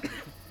down,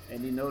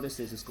 and he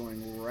notices it's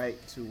going right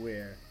to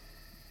where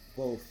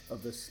both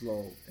of the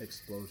slow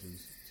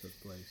explosions took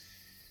place.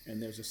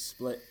 And there's a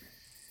split.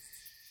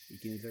 You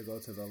can either go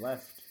to the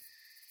left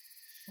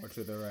or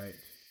to the right.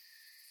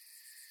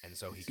 And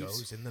so he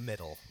goes in the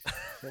middle.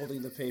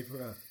 Holding the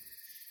paper up.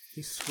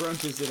 He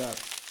scrunches it up,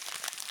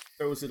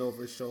 throws it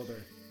over his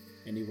shoulder,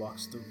 and he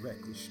walks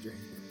directly straight.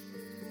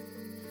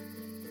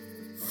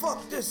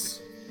 Fuck this!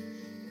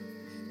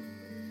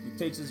 He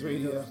takes his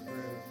radio.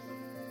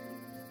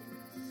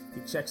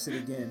 He checks it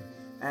again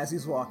as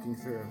he's walking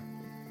through.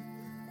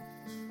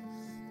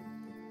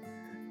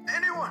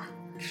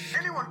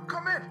 Anyone,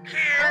 come in.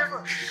 Here.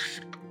 Over.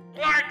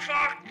 White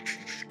Fox.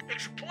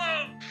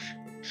 Explode.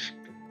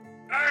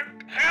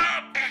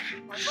 Help.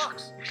 My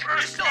box.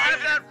 You still have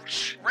that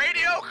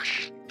radio?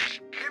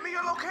 Give me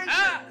your location.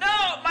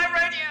 No, my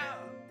radio.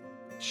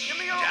 Give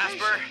me your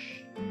Jasper.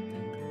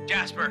 location.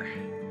 Jasper.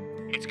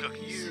 It's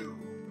Cookies.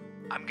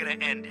 I'm gonna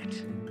end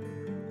it.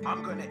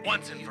 I'm gonna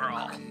Once end and you, for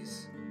all.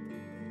 Cookies.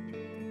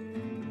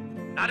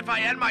 Not if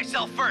I end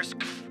myself first.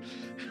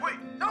 Wait,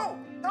 no.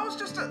 That was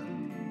just a...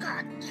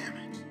 God damn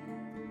it.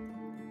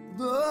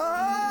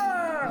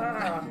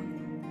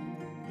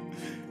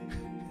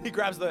 He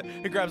grabs the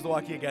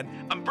walkie again.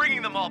 I'm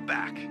bringing them all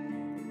back,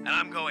 and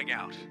I'm going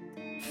out.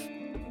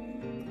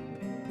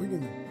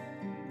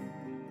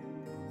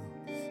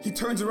 He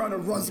turns around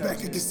and runs back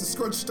against the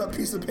scrunched up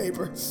piece of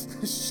paper.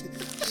 He's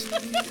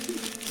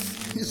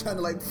trying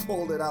to like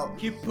fold it out.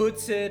 He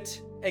puts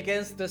it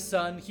against the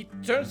sun. He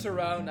turns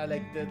around and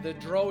like the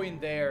drawing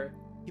there.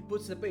 He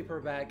puts the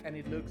paper back and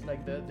it looks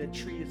like the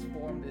trees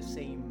form the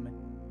same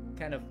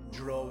kind of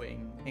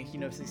drawing, and he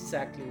knows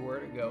exactly where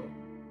to go.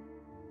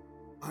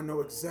 I know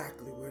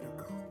exactly where to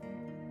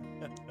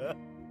go.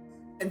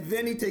 And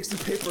then he takes the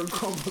paper and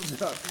crumbles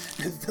it up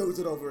and throws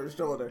it over his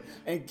shoulder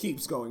and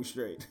keeps going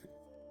straight.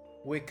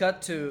 We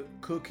cut to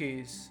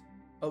Cookies.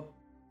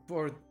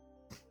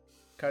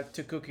 Cut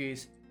to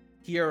Cookies.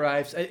 He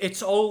arrives.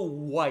 It's all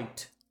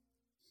white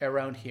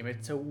around him.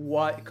 It's a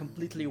white,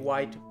 completely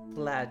white,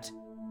 flat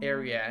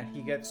area.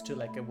 He gets to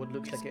like what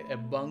looks like a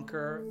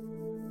bunker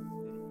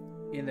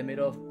in the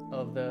middle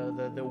of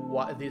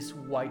this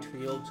white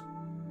field.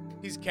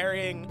 He's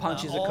carrying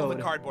Punches a all code.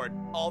 the cardboard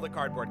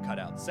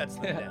cutouts, sets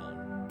them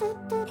down,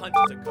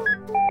 punches a code.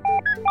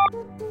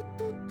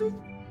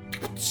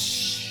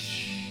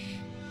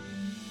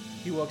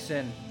 He walks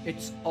in.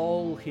 It's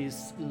all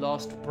his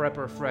lost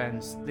prepper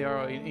friends. They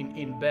are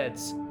in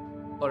beds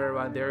all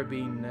around. They're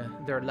being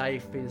their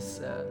life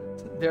is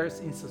theirs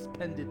in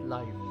suspended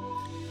life.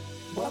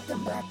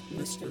 Welcome back,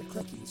 Mr.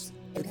 Cookies.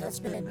 It has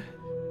been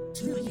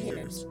 2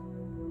 years,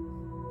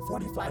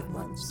 45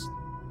 months,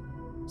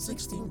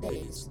 16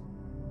 days,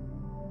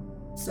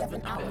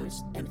 7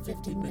 hours, and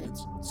 15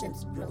 minutes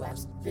since your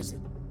last visit.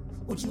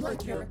 Would you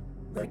like your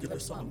regular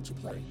song to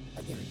play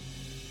again?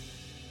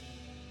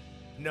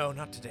 No,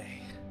 not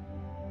today.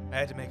 I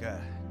had to make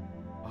a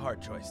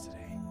hard choice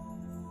today.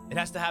 It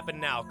has to happen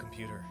now,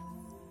 computer.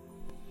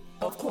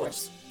 Of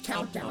course,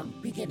 countdown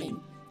beginning,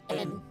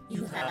 and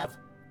you have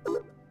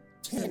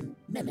 10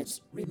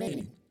 minutes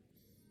remaining.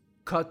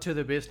 Cut to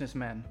the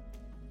businessman.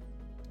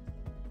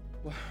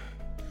 All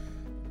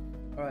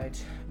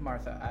right,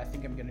 Martha. I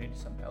think I'm gonna need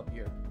some help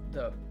here.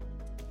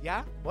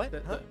 Yeah? What?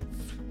 The- Huh?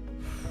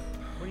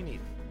 What do you need?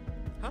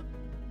 Huh?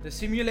 The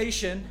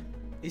simulation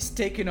is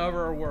taking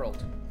over our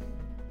world.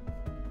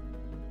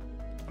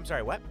 I'm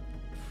sorry, what?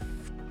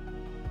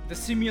 The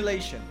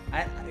simulation.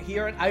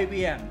 Here at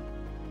IBM,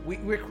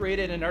 we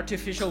created an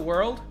artificial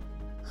world.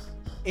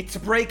 It's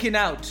breaking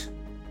out.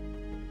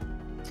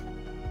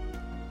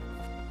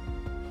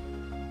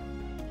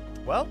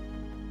 Well,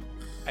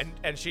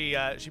 and she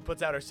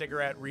puts out her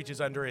cigarette,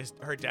 reaches under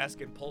her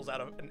desk, and pulls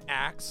out an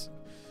axe,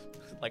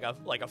 like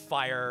a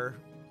fire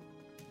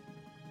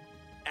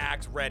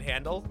axe, red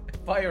handle.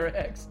 Fire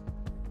X.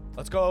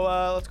 Let's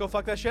go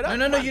fuck that shit up.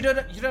 No, you don't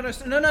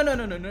understand.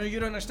 No, you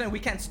don't understand. We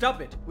can't stop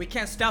it.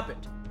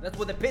 That's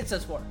what the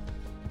pizza's for.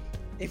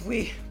 If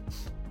we,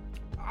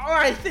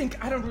 I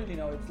don't really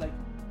know. It's like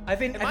I've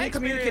been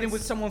communicating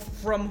with someone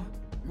from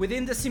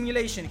within the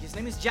simulation. His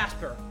name is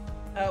Jasper.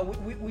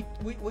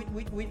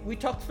 We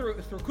talked through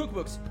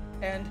cookbooks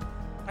and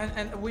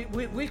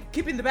we're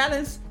keeping the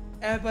balance.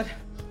 But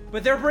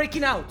they're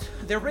breaking out.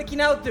 They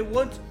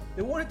want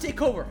to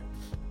take over.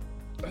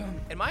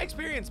 In my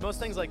experience, most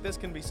things like this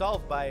can be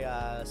solved by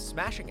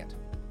smashing it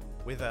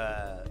with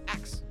a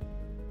axe.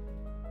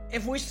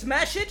 If we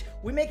smash it,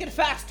 we make it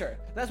faster.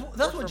 That's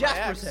what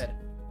Jasper said.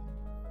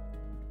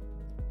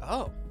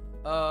 Oh.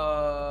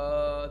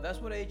 That's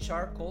what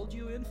HR called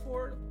you in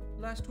for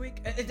last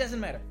week. It doesn't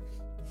matter.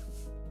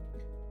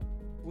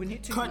 We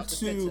need to use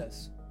the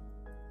pizzas.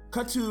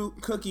 Cut to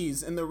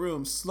Cookies in the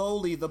room.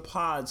 Slowly, the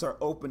pods are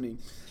opening.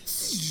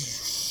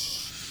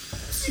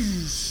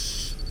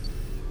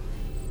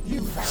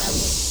 You have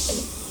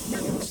 8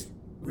 minutes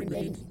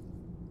remaining.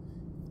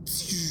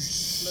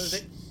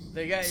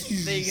 The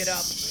guys, they get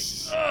up.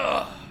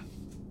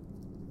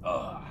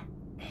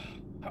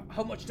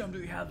 How much time do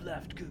we have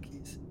left,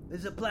 Cookies?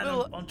 Is the plan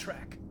Little- on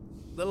track?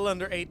 Little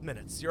under 8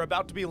 minutes. You're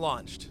about to be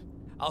launched.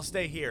 I'll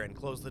stay here and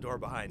close the door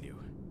behind you.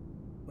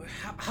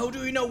 How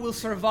do you know we'll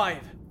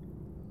survive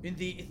in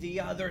the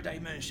other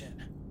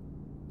dimension?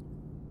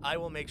 I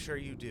will make sure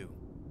you do.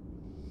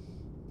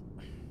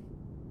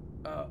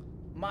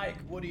 Mike,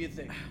 what do you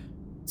think?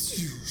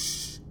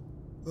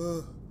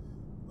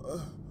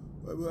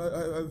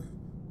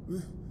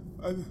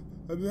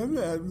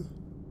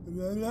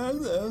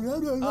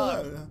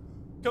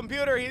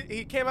 Computer,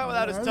 he came out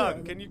without his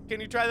tongue. Can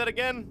you try that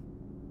again?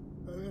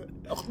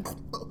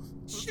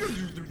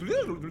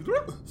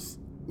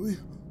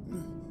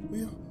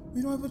 We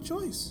don't have a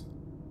choice.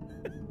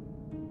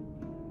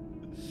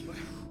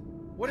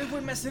 What if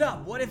we mess it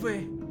up? What if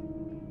we're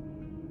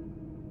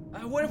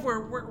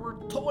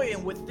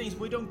toying with things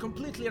we don't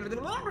completely?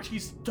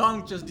 His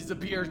tongue just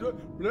disappears.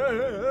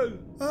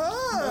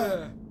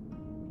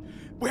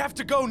 We have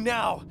to go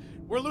now.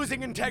 We're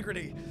losing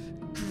integrity.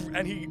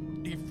 And he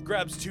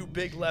grabs 2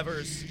 big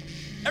levers.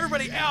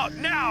 Everybody out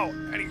now!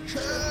 And he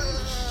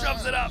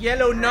shoves it up.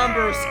 Yellow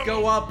numbers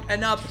go up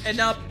and up and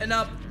up and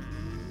up.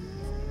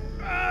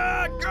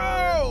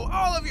 Go!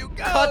 All of you,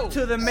 go! Cut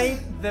to the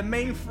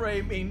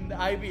mainframe in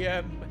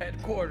IBM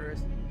headquarters.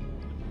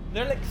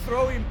 They're like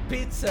throwing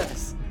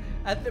pizzas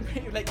at the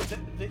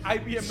the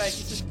IBM Mac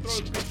is just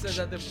throwing pizzas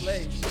at the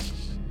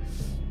place.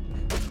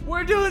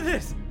 We're doing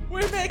this!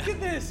 We're making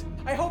this!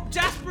 I hope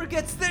Jasper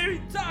gets there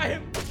in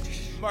time!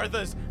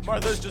 Martha's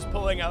just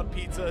pulling out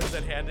pizzas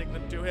and handing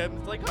them to him.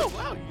 It's like, oh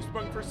wow, you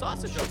sprung for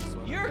sausage on this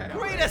one. You're Okay, a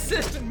great all right.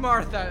 assistant,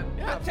 Martha!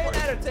 Yeah, of 10 course.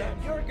 out of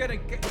 10. You're gonna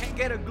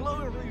get a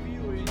glowing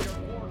review in your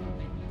corner.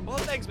 Well,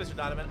 thanks, Mr.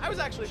 Donovan. I was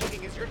actually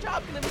thinking, is your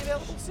job going to be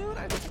available soon?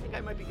 I think I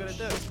might be good at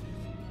this.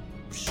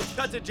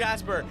 Cut to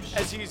Jasper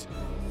as he's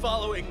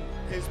following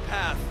his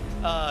path.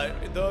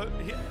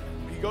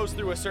 He goes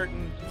through a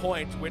certain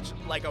point, which,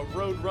 like a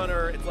road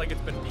runner, it's like it's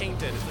been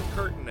painted. It's a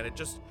curtain, and it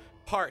just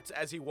parts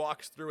as he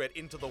walks through it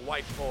into the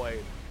white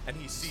void, and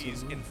he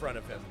sees in front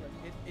of him.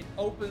 It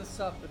opens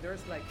up, but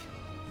there's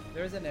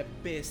an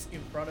abyss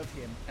in front of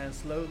him, and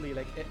slowly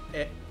like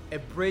a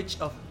bridge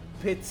of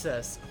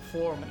pizzas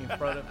form in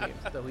front of him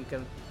so he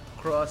can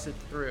cross it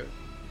through.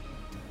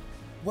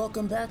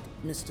 Welcome back,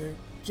 Mr.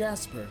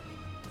 Jasper.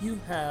 You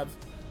have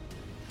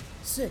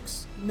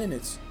 6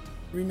 minutes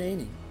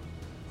remaining.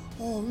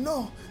 Oh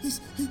no,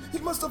 he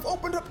must have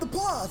opened up the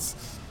pods.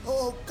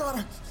 Oh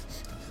God,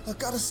 I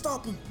gotta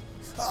stop him.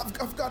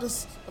 I've got to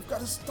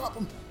stop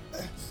him.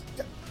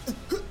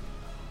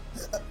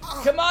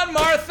 Come on,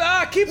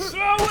 Martha! Keep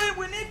throwing!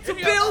 We need to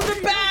build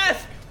the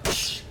path!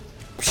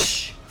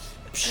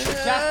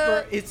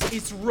 Jasper,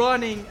 it's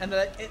running, and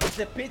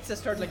the pizza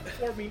start like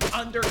forming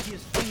under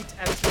his feet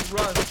as he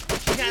runs.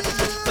 He has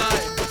no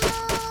time.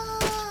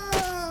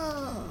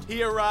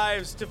 He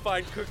arrives to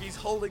find Cookies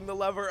holding the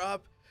lever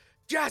up.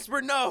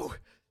 Jasper, no!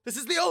 This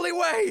is the only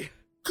way!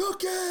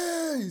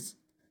 Cookies!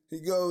 He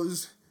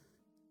goes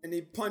and he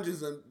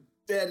punches him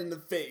dead in the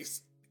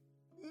face.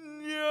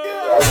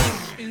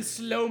 In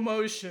slow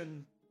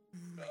motion.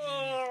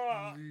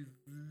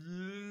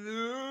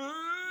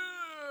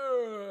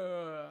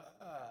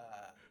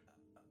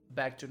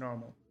 Back to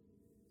normal.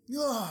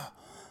 Ah.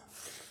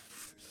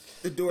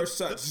 The door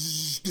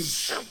shuts.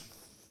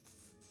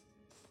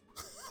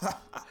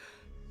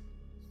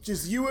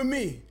 Just you and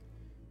me.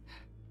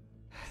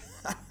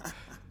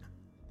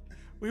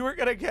 We were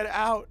gonna get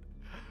out.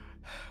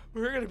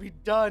 We were gonna be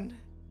done.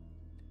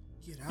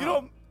 Get out. You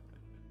don't.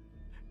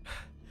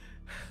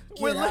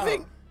 We're Get out.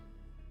 living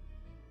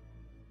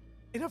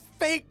in a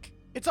fake.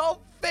 It's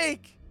all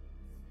fake.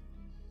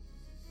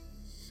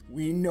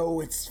 We know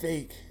it's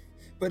fake,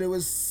 but it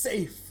was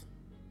safe.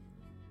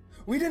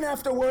 We didn't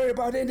have to worry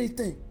about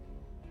anything.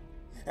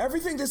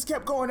 Everything just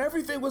kept going.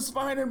 Everything was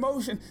fine in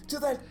motion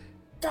till that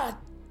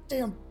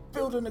goddamn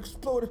building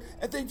exploded,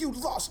 and then you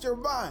lost your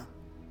mind.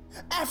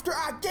 After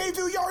I gave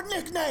you your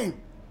nickname.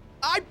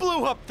 I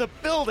blew up the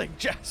building,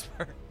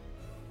 Jasper.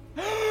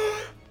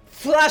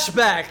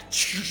 Flashback!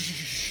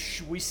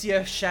 We see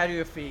a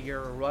shadow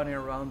figure running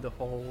around the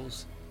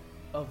halls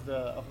of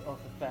the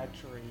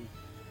factory.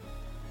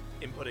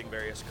 Inputting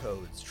various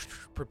codes,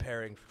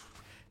 preparing,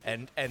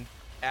 and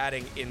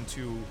adding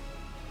into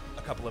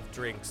a couple of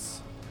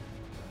drinks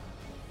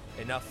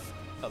enough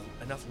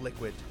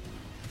liquid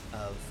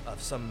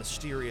of some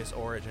mysterious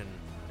origin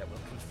that will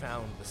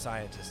confound the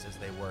scientists as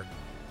they work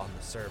on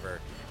the server,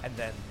 and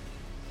then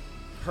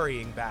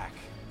hurrying back.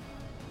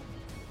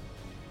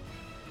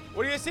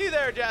 What do you see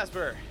there,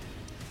 Jasper?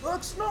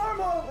 Looks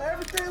normal.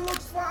 Everything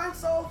looks fine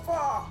so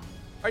far.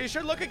 Are you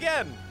sure? Look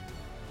again.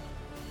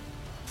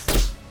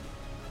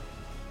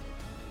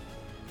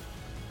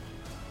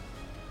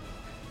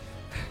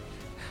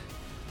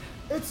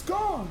 It's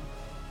gone.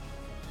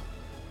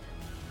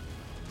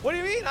 What do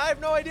you mean? I have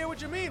no idea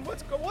what you mean.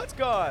 What's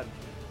gone?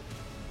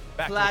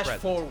 Back to the Flash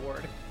present.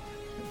 forward.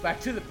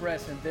 Back to the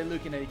present. They're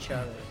looking at each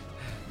other.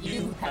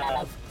 You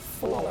have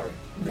 4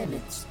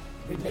 minutes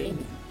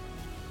remaining.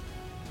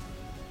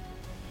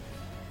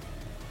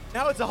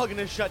 Now it's all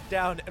gonna shut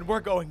down, and we're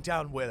going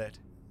down with it.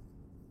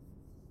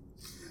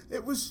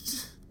 It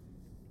was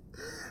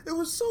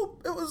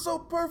so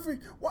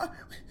perfect. Why?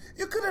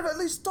 You could have at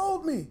least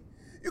told me.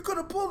 You could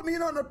have pulled me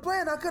in on a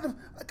plan. I could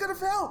have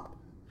helped.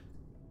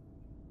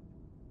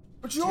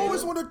 But you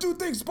always want to do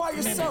things by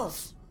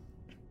yourself.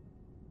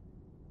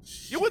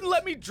 You wouldn't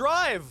let me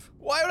drive.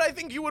 Why would I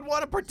think you would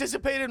want to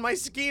participate in my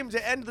scheme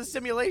to end the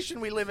simulation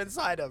we live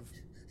inside of?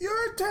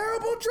 You're a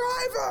terrible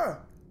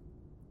driver.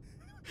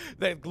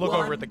 They look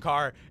over at the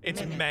car.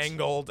 It's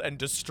mangled and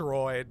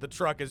destroyed. The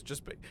truck is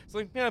just... It's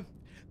like, yeah,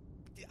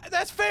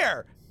 that's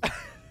fair.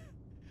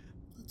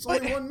 It's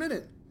only 1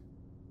 minute.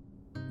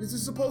 This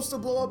is supposed to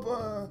blow up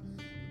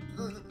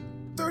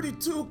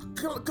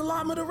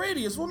 32-kilometer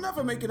radius. We'll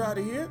never make it out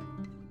of here.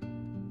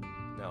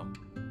 No,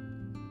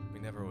 we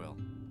never will.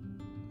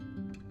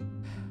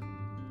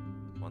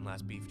 One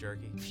last beef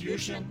jerky.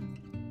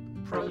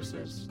 Fusion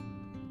process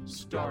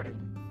started.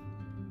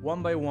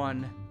 One by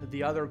one,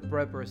 the other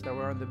preppers that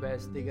were on the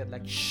best, they get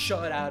like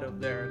shot out of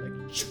there,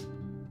 like.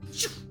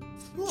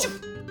 Whoa.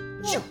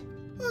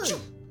 Hey.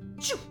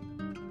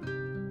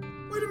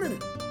 Wait a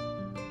minute.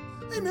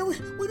 Hey man, we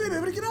may be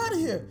able to get out of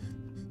here.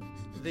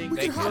 The We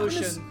can hop in this-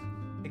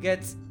 explosion, it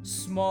gets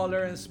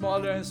smaller and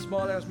smaller and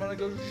smaller and smaller.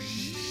 Goes.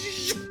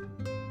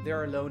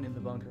 They're alone in the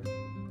bunker.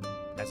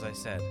 As I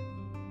said,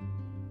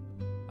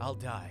 I'll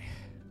die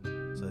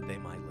so that they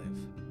might live.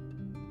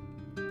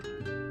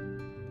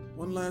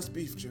 One last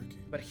beef jerky.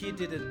 But he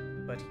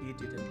didn't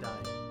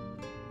die.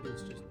 He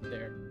was just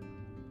there.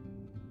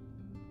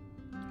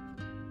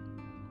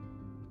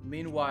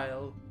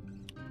 Meanwhile,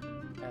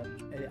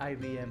 at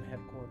IBM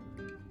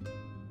headquarters,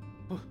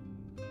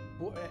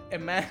 a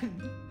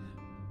man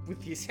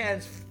with his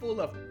hands full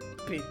of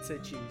pizza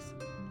cheese.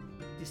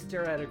 He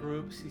stares at a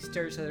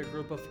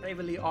group of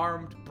heavily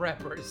armed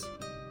preppers.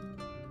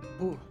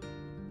 Who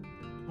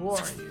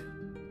are you?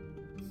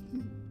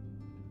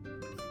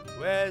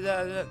 Where's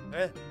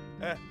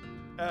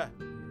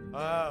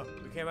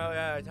we came out with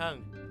our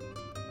tongue.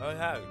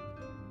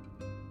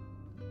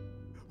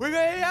 We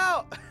made it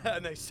out!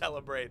 And they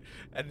celebrate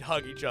and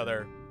hug each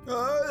other.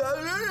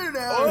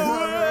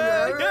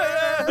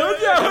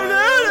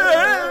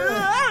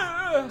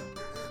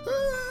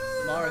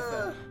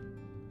 Martha.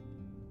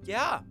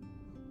 Yeah.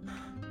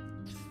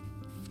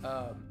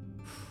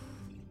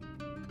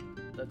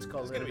 Let's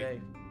call It's it a gonna be-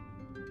 day.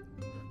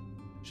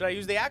 Should I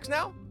use the axe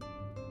now?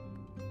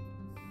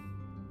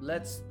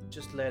 Let's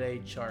just let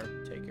HR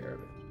take care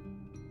of it.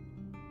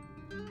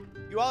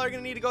 You all are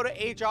gonna need to go to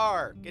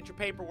HR. Get your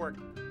paperwork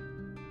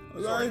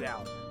sorted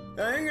out.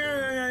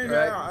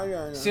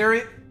 Right.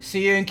 Siri,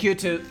 see you in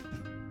Q2.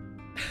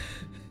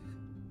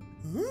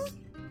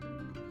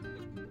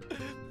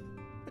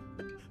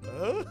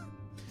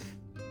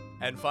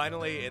 And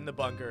finally, in the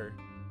bunker,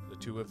 the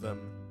two of them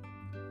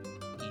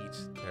eat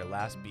their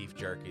last beef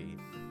jerky,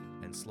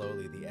 and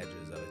slowly the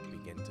edges of it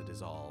begin to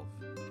dissolve,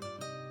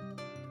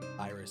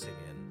 irising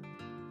in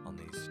on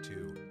these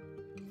two.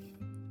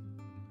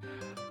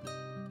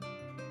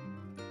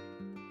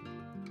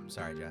 I'm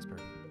sorry, Jasper.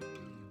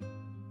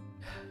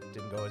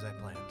 Didn't go as I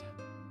planned.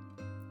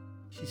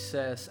 He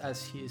says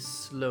as he is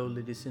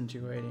slowly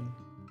disintegrating.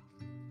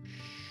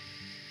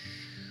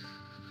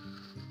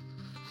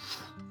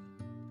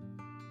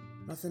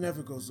 Nothing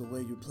ever goes the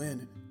way you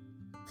plan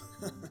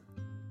it.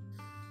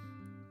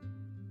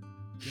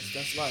 Guess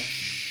that's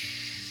life.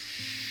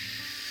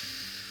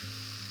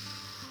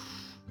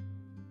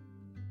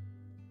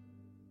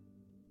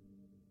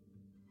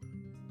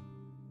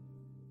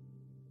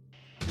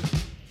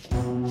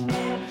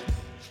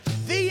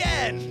 The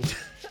end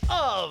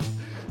of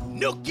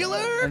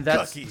Nuclear And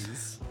that's-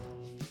 Cookies.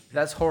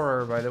 That's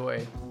horror, by the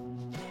way.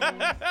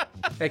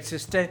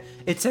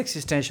 It's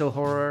existential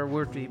horror.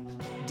 We're deep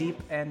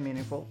and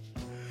meaningful.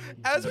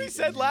 As we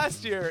said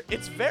last year,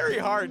 it's very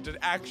hard to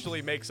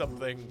actually make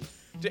something,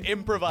 to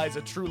improvise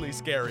a truly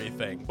scary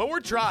thing. But we're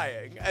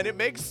trying, and it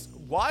makes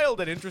wild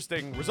and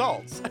interesting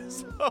results.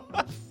 So,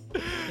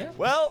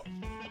 well,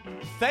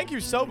 thank you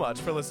so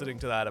much for listening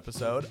to that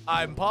episode.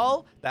 I'm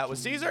Paul, that was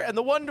Caesar, and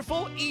the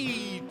wonderful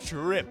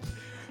E-Trip,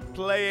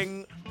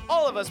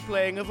 all of us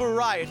playing a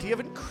variety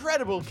of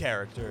incredible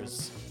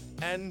characters.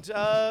 And,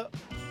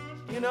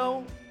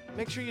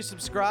 make sure you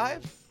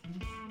subscribe,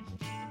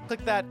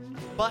 click that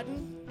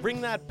button, ring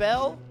that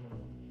bell,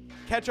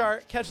 catch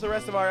the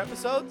rest of our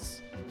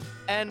episodes,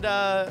 and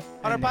on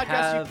our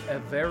podcast, have a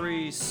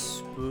very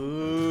spooky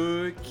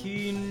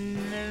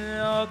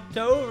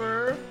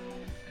October.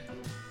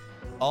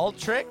 all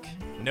trick,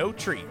 no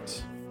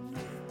treat.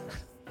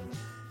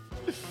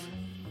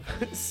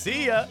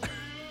 See ya.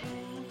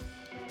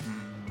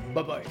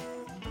 Bye-bye.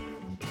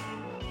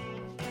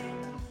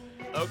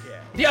 Okay.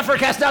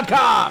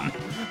 TheUppercast.com!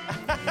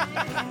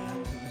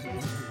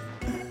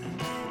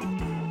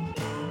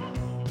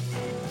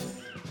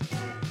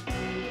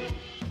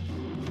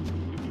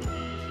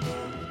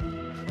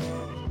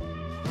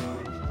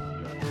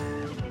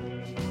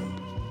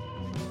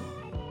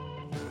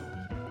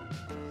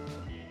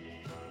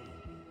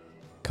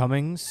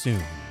 Coming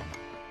soon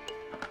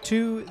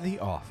to the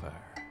offer.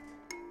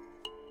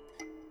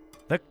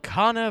 The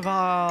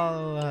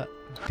Carnival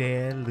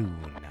de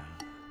Luna.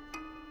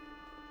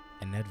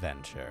 An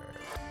adventure.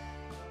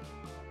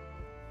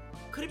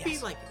 Could it be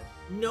like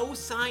no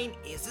sign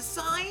is a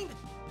sign?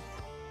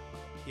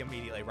 He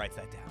immediately writes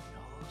that down.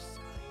 No sign.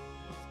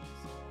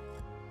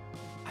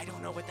 I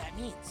don't know what that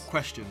means.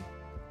 Question.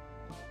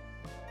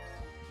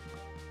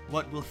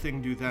 What will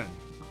Thing do then?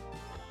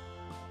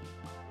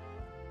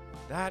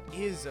 That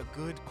is a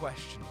good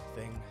question,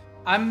 Thing.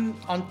 I'm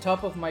on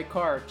top of my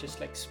car, just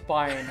like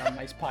spying on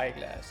my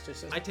spyglass.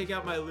 I take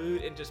out my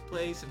lute and just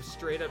play some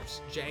straight up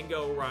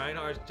Django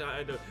Reinhardt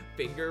kind of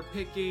finger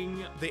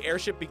picking. The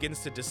airship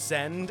begins to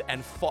descend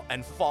and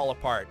fall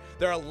apart.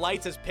 There are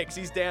lights as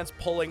pixies dance,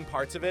 pulling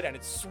parts of it, and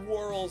it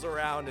swirls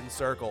around in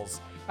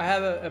circles. I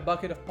have a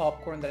bucket of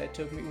popcorn that I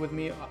took with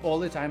me all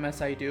the time,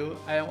 as I do.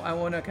 I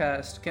want to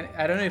cast.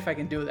 I don't know if I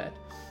can do that.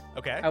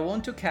 Okay. I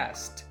want to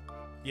cast.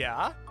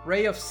 Yeah.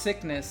 Ray of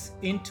Sickness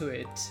into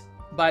it,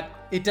 but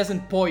it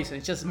doesn't poison.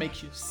 It just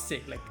makes you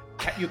sick. Like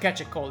you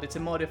catch a cold. It's a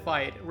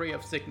modified Ray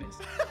of Sickness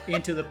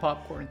into the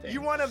popcorn thing.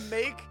 You want to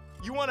make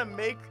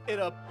it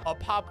a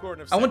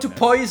popcorn of I want to sickness.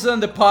 poison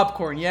the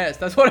popcorn. Yes,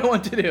 that's what I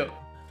want to do.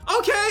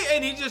 Okay,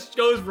 and he just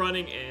goes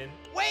running in.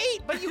 Wait,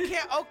 but you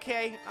can't.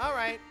 Okay, all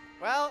right.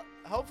 Well,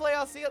 hopefully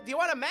I'll see it. Do you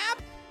want a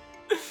map?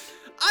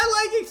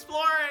 I like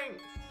exploring.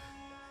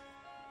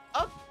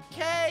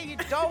 Okay, you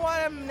don't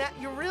want a map.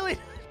 You really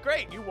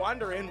great. You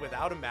wander in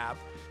without a map.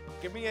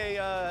 Give me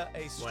a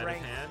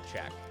strength hand?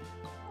 check.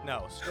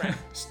 No,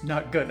 strength. It's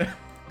not gonna.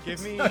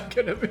 Give me. Not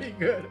gonna be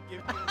good.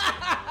 Give me.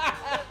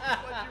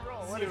 What'd you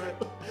roll? What is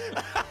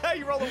it?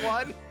 You roll a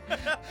 1.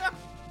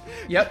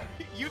 Yep.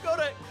 You go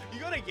to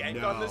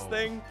yank on this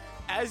thing.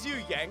 As you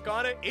yank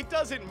on it, it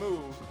doesn't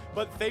move,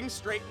 but Thing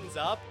straightens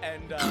up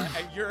and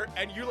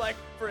you like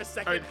for a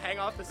second hang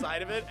off the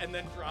side of it and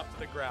then drop to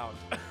the ground.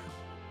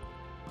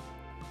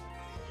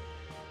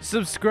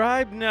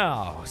 Subscribe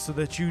now so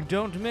that you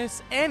don't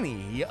miss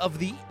any of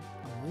the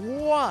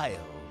wild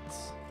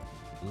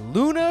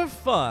lunar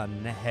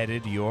fun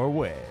headed your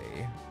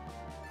way.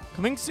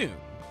 Coming soon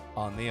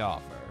on The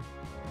Offer.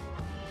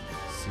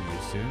 See you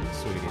soon,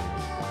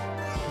 sweeties.